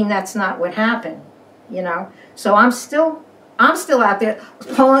 Doesn't mean that's not what happened, So I'm still out there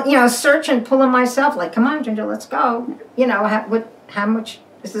pulling, searching, pulling myself, like, come on, Ginger, let's go. How much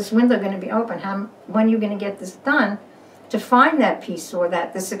is this window going to be open? When are you going to get this done? To find that peace, or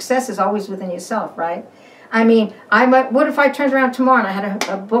that the success is always within yourself, right? I mean, what if I turned around tomorrow and I had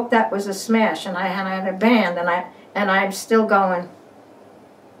a book that was a smash, and I had a band, and I'm still going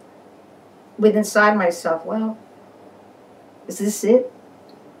with inside myself, well, is this it?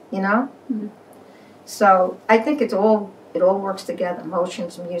 Mm-hmm. So I think it all works together.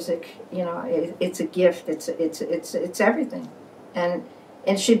 Emotions, music, it's a gift. It's everything. And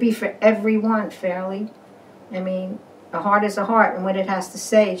it should be for everyone fairly. I mean, a heart is a heart, and what it has to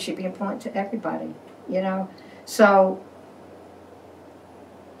say, it should be important to everybody, So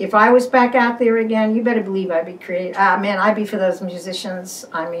if I was back out there again, you better believe I'd be creative. I'd be for those musicians.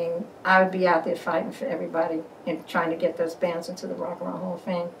 I mean, I would be out there fighting for everybody and trying to get those bands into the Rock and Roll Hall of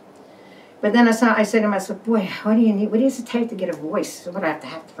Fame. But then I said to myself, boy, what do you need? What does it take to get a voice? What do I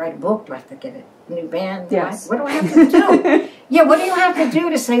have to write a book? Do I have to get a new band? Yes. What do I have to do? Yeah, what do you have to do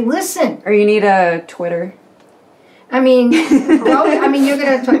to say, listen? Or you need a Twitter. I mean, you're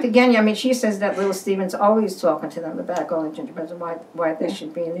going to talk to Genya. I mean, she says that Little Steven's always talking to them about going to Gingerbreads and why they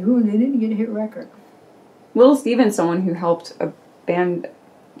should be. And they didn't get a hit record. Little Steven's someone who helped a band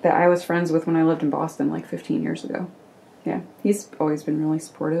that I was friends with when I lived in Boston like 15 years ago. Yeah, he's always been really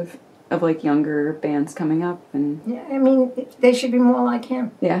supportive of like younger bands coming up. And yeah, I mean, they should be more like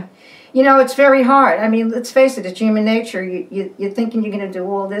him. Yeah. It's very hard. I mean, let's face it, it's human nature. You're thinking you're going to do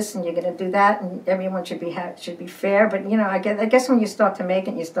all this and you're going to do that, and everyone should be fair. But, I guess when you start to make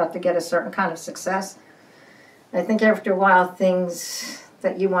it, you start to get a certain kind of success. I think after a while, things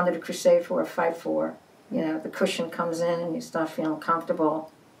that you wanted to crusade for or fight for, you know, the cushion comes in and you start feeling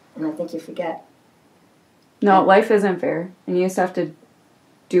comfortable, and I think you forget. No, life isn't fair, and you just have to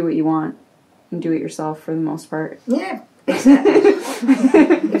do what you want and do it yourself for the most part. Yeah, exactly.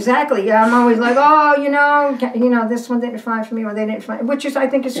 Exactly. Yeah, I'm always like, oh, you know, this one didn't find for me, or they didn't find, which is, I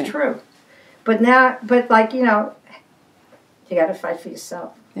think, is true. But now, like, you know, you got to fight for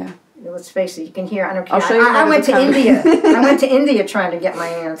yourself. Yeah. Let's face it, you can hear, I don't care. I'll show you I went to India. I went to India trying to get my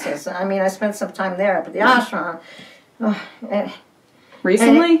answers. I mean, I spent some time there at the ashram.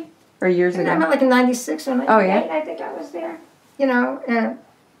 Recently? Or years ago? Not like in 96 or 98, oh, yeah? I think I was there. You know,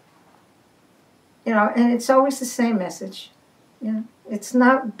 and it's always the same message. You know, it's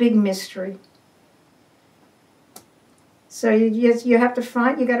not big mystery. So you have to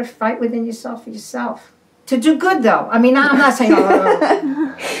fight. You got to fight within yourself for yourself to do good, though. I mean, I'm not saying,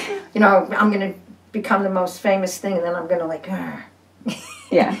 you know, I'm going to become the most famous thing, and then I'm going to like,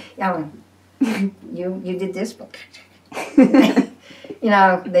 yeah, you did this, but you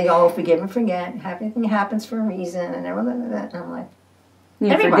know, they all forgive and forget. Everything happens for a reason, and everything like that. And I'm like, you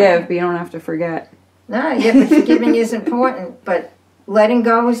forgive, but you don't have to forget. No, yeah, but forgiving is important, but letting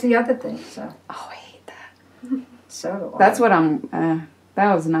go is the other thing. So. Oh, I hate that. So do I. That's what I'm.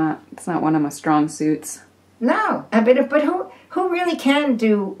 It's not one of my strong suits. No, but who really can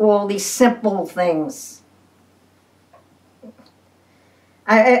do all these simple things?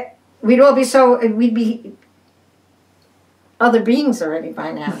 We'd be other beings already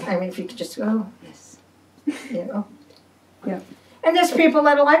by now. I mean, if you could just go, oh, yes, you know. Yeah. And there's people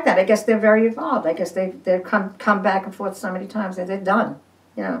that are like that. I guess they're very evolved. I guess they've come back and forth so many times that they're done,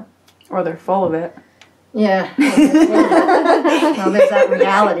 you know. Or they're full of it. Yeah. Well, there's that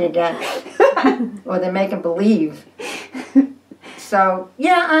reality again. Or they're making believe. So,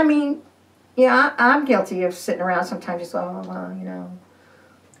 yeah, I mean, yeah, I'm guilty of sitting around sometimes just, oh, well, you know,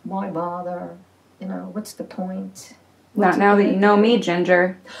 why bother? You know, what's the point? Not now that you know me,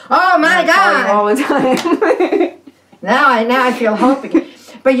 Ginger. Oh, my God! All the time. Now I feel hope again.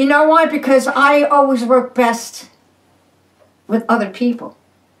 But you know why? Because I always work best with other people.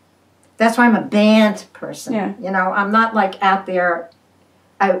 That's why I'm a band person. Yeah. You know, I'm not like out there.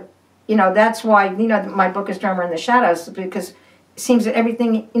 You know, that's why, you know, my book is Drummer in the Shadows, because it seems that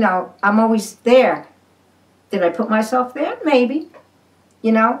everything, you know, I'm always there. Did I put myself there? Maybe.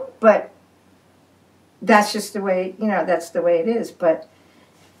 You know, but that's just the way, you know, that's the way it is. But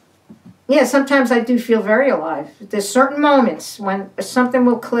yeah, sometimes I do feel very alive. There's certain moments when something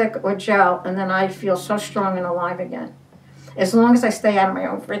will click or gel, and then I feel so strong and alive again. As long as I stay out of my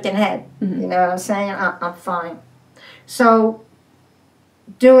own freaking head. Mm-hmm. You know what I'm saying? I'm fine. So,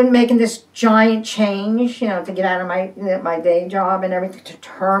 making this giant change, you know, to get out of my day job and everything, to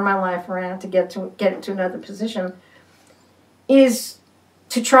turn my life around, to get into another position, is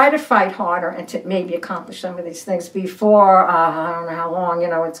to try to fight harder and to maybe accomplish some of these things before, I don't know how long, you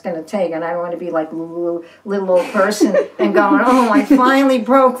know, it's going to take. And I don't want to be like a little old person and going, oh, I finally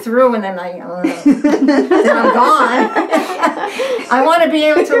broke through, and then then I'm gone. I want to be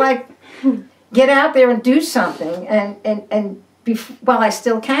able to, like, get out there and do something and while I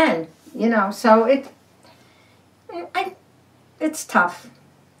still can, you know. So it's tough.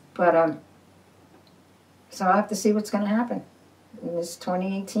 But, so I have to see what's going to happen. In this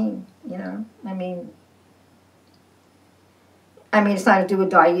 2018, you know, I mean, it's not a do or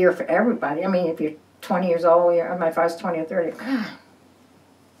die year for everybody. I mean, if you're 20 years old, if I was 20 or 30,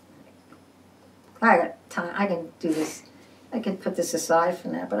 I got time. I can do this. I can put this aside for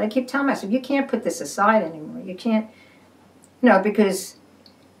now. But I keep telling myself, you can't put this aside anymore. You can't, because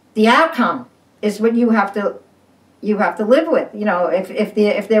the outcome is what you have to live with. You know,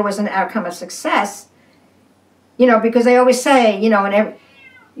 if there was an outcome of success. You know, because they always say, you know,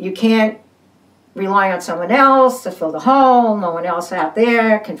 you can't rely on someone else to fill the hole. No one else out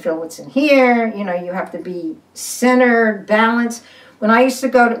there can fill what's in here. You know, you have to be centered, balanced. When I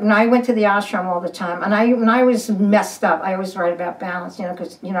went to the ashram all the time, and when I was messed up, I always write about balance, you know,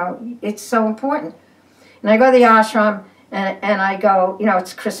 because, you know, it's so important. And I go to the ashram, and I go, you know,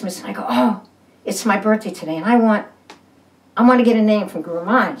 it's Christmas, and I go, oh, it's my birthday today, and I want to get a name from Guru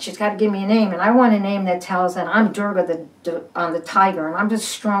Mai. She's got to give me a name, and I want a name that tells that I'm Durga on the tiger, and I'm just a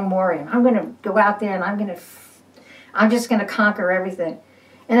strong warrior. I'm going to go out there, and I'm just going to conquer everything.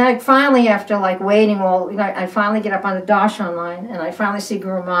 And I finally, after like waiting, I finally get up on the darshan line, and I finally see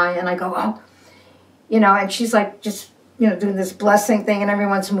Guru Mai, and I go, oh, you know, and she's like just, you know, doing this blessing thing, and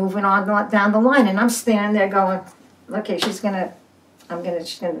everyone's moving on down the line, and I'm standing there going, okay, she's going to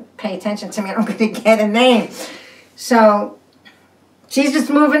pay attention to me, and I'm going to get a name. So she's just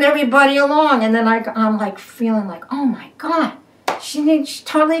moving everybody along, and then I'm like feeling like, oh my God, She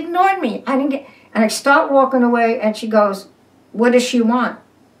totally ignored me. I didn't get, and I start walking away, and she goes, "What does she want?"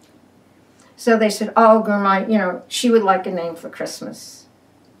 So they said, "Oh, Grandma, you know, she would like a name for Christmas."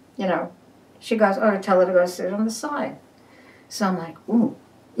 You know, she goes, "Oh, tell her to go sit on the side." So I'm like, "Ooh,"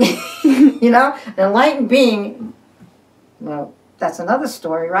 you know, the enlightened being. Well, that's another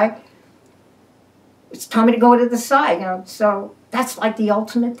story, right? It's told me to go to the side, you know. So that's like the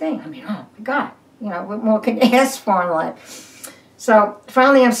ultimate thing. I mean, oh my God, you know, what more can you ask for in life? So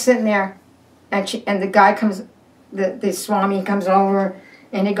finally, I'm sitting there, and the guy comes, the Swami comes over,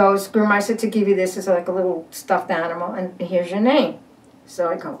 and he goes, "Grandma, I said to give you this is like a little stuffed animal, and here's your name." So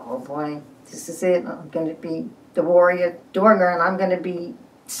I go, "Oh boy, this is it. I'm going to be the warrior Durga, and I'm going to be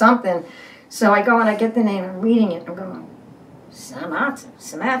something." So I go and I get the name. I'm reading it. I'm going,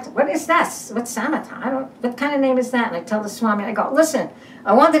 Samantha. What is that? What's Samantha? What kind of name is that? And I tell the Swami, I go, "Listen,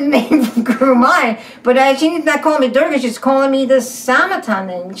 I want the name from Guru Mai, but she's not calling me Durga. She's calling me the Samantha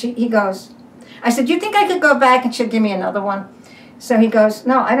name." He goes, I said, "You think I could go back and she'll give me another one?" So he goes,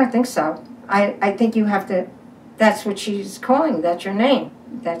 "No, I don't think so. I think you have to, that's what she's calling. That's your name.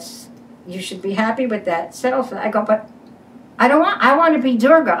 You should be happy with that." Settle. I go, "But I want to be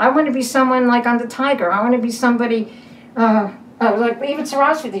Durga. I want to be someone like on the Tiger. I want to be somebody, like even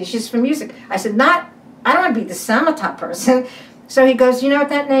Saraswati, she's for music." I said, I don't want to be the Samatha person." So he goes, "You know what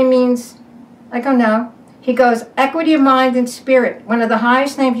that name means?" I go, "No." He goes, "Equity of mind and spirit. One of the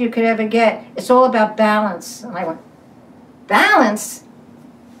highest names you could ever get. It's all about balance." And I went, "Balance?"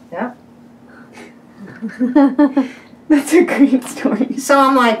 Yeah. That's a great story. So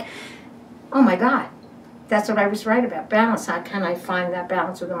I'm like, oh my God, that's what I was right about, balance. How can I find that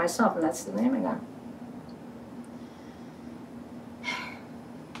balance within myself? And that's the name I got.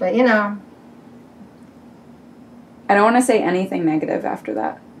 But you know, I don't want to say anything negative after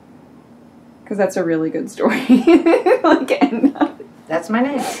that, because that's a really good story. That's my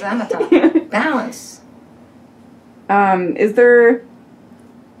name, Samatha. Balance. Is there...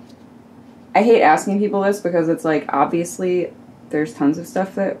 I hate asking people this because it's like, obviously, there's tons of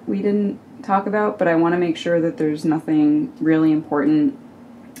stuff that we didn't talk about, but I want to make sure that there's nothing really important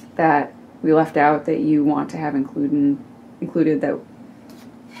that we left out that you want to have included that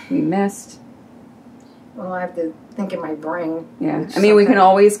we missed. Well, I have to think in my brain. Yeah. I mean, we can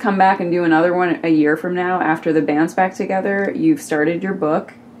always come back and do another one a year from now after the band's back together. You've started your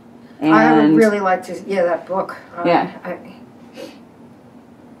book. And I would really like to, that book. Yeah.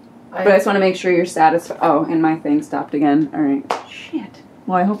 But I just want to make sure you're satisfied. Oh, and my thing stopped again. All right. Shit.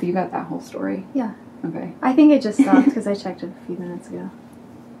 Well, I hope you got that whole story. Yeah. Okay. I think it just stopped because I checked it a few minutes ago.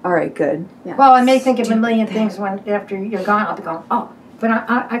 All right, good. Yeah. Well, I may think of a million things when after you're gone. I'll be going, oh, but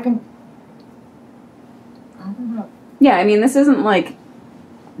I can. I don't know. Yeah, I mean, this isn't like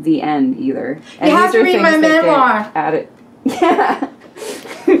the end either. And you have to read my memoir. Added. Yeah.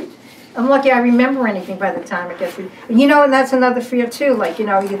 I'm lucky I remember anything by the time it gets through. You know, and that's another fear too. Like, you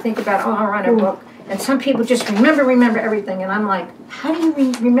know, you think about, oh, I'll write a book. And some people just remember everything. And I'm like, how do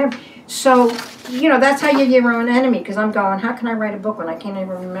you remember? So, you know, that's how you're your own enemy. Because I'm going, how can I write a book when I can't even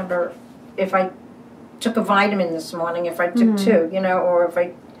remember if I took a vitamin this morning, if I took two, you know, or if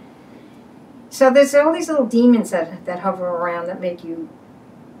I... So there's all these little demons that hover around that make you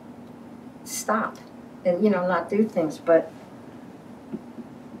stop and, you know, not do things. But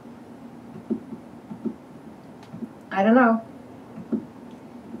I don't know.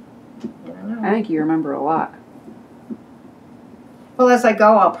 I think you remember a lot. Well, as I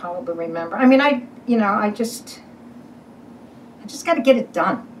go, I'll probably remember. I mean, I just got to get it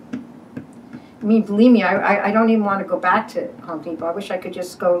done. I mean, believe me, I don't even want to go back to Home Depot. I wish I could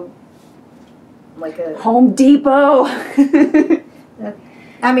just go like a... Home Depot!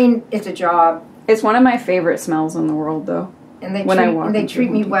 I mean, it's a job. It's one of my favorite smells in the world, though. And they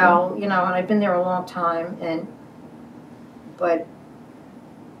treat me well, you know, and I've been there a long time, but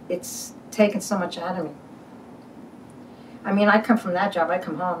it's taken so much out of me. I mean, I come from that job. I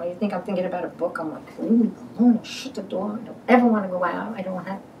come home. You think I'm thinking about a book? I'm like, leave me alone and shut the door. I don't ever want to go out. I don't want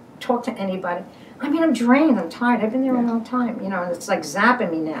to talk to anybody. I mean, I'm drained. I'm tired. I've been there a long time, you know, and it's like zapping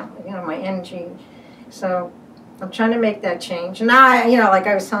me now, you know, my energy. So I'm trying to make that change. And now, you know, like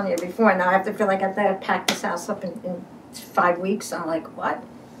I was telling you before, now I have to feel like I have to pack this house up in 5 weeks. I'm like, what?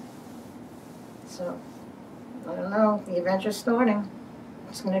 So, I don't know. The adventure's starting.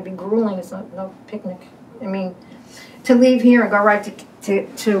 It's going to be grueling. It's not no picnic. I mean, to leave here and go right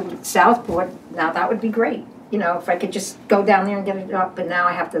to Southport, now that would be great. You know, if I could just go down there and get it up. But now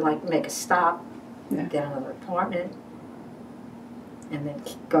I have to, like, make a stop, get another apartment, and then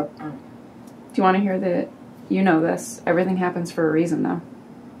go. Do you want to hear that? You know this. Everything happens for a reason, though.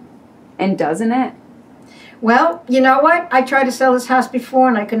 And doesn't it? Well, you know what? I tried to sell this house before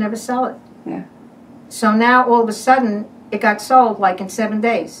and I could never sell it. Yeah. So now all of a sudden it got sold like in 7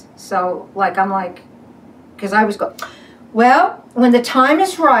 days. So like I'm like, because I was going, well, when the time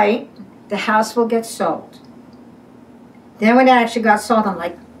is right, the house will get sold. Then when it actually got sold, I'm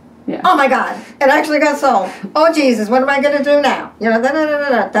like, Yeah. oh my God, it actually got sold. Oh Jesus, what am I going to do now? You know,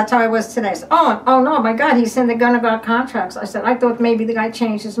 that's how I was today. So, oh no, my God, he said they're going to go contracts. I said, I thought maybe the guy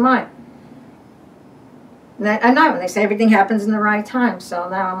changed his mind. I know, they say everything happens in the right time. So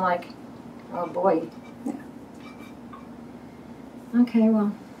now I'm like, oh boy. Yeah. Okay,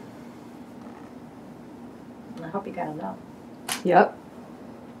 well, I hope you got enough. Yep.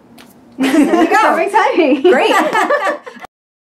 There you go. Perfect timing. Great.